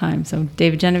difficult time. So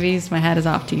David Genovese, my hat is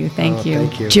off to you. Thank you.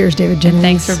 Thank you. Cheers, David Genovese. And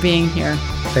thanks for being here.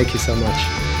 Thank you so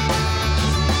much.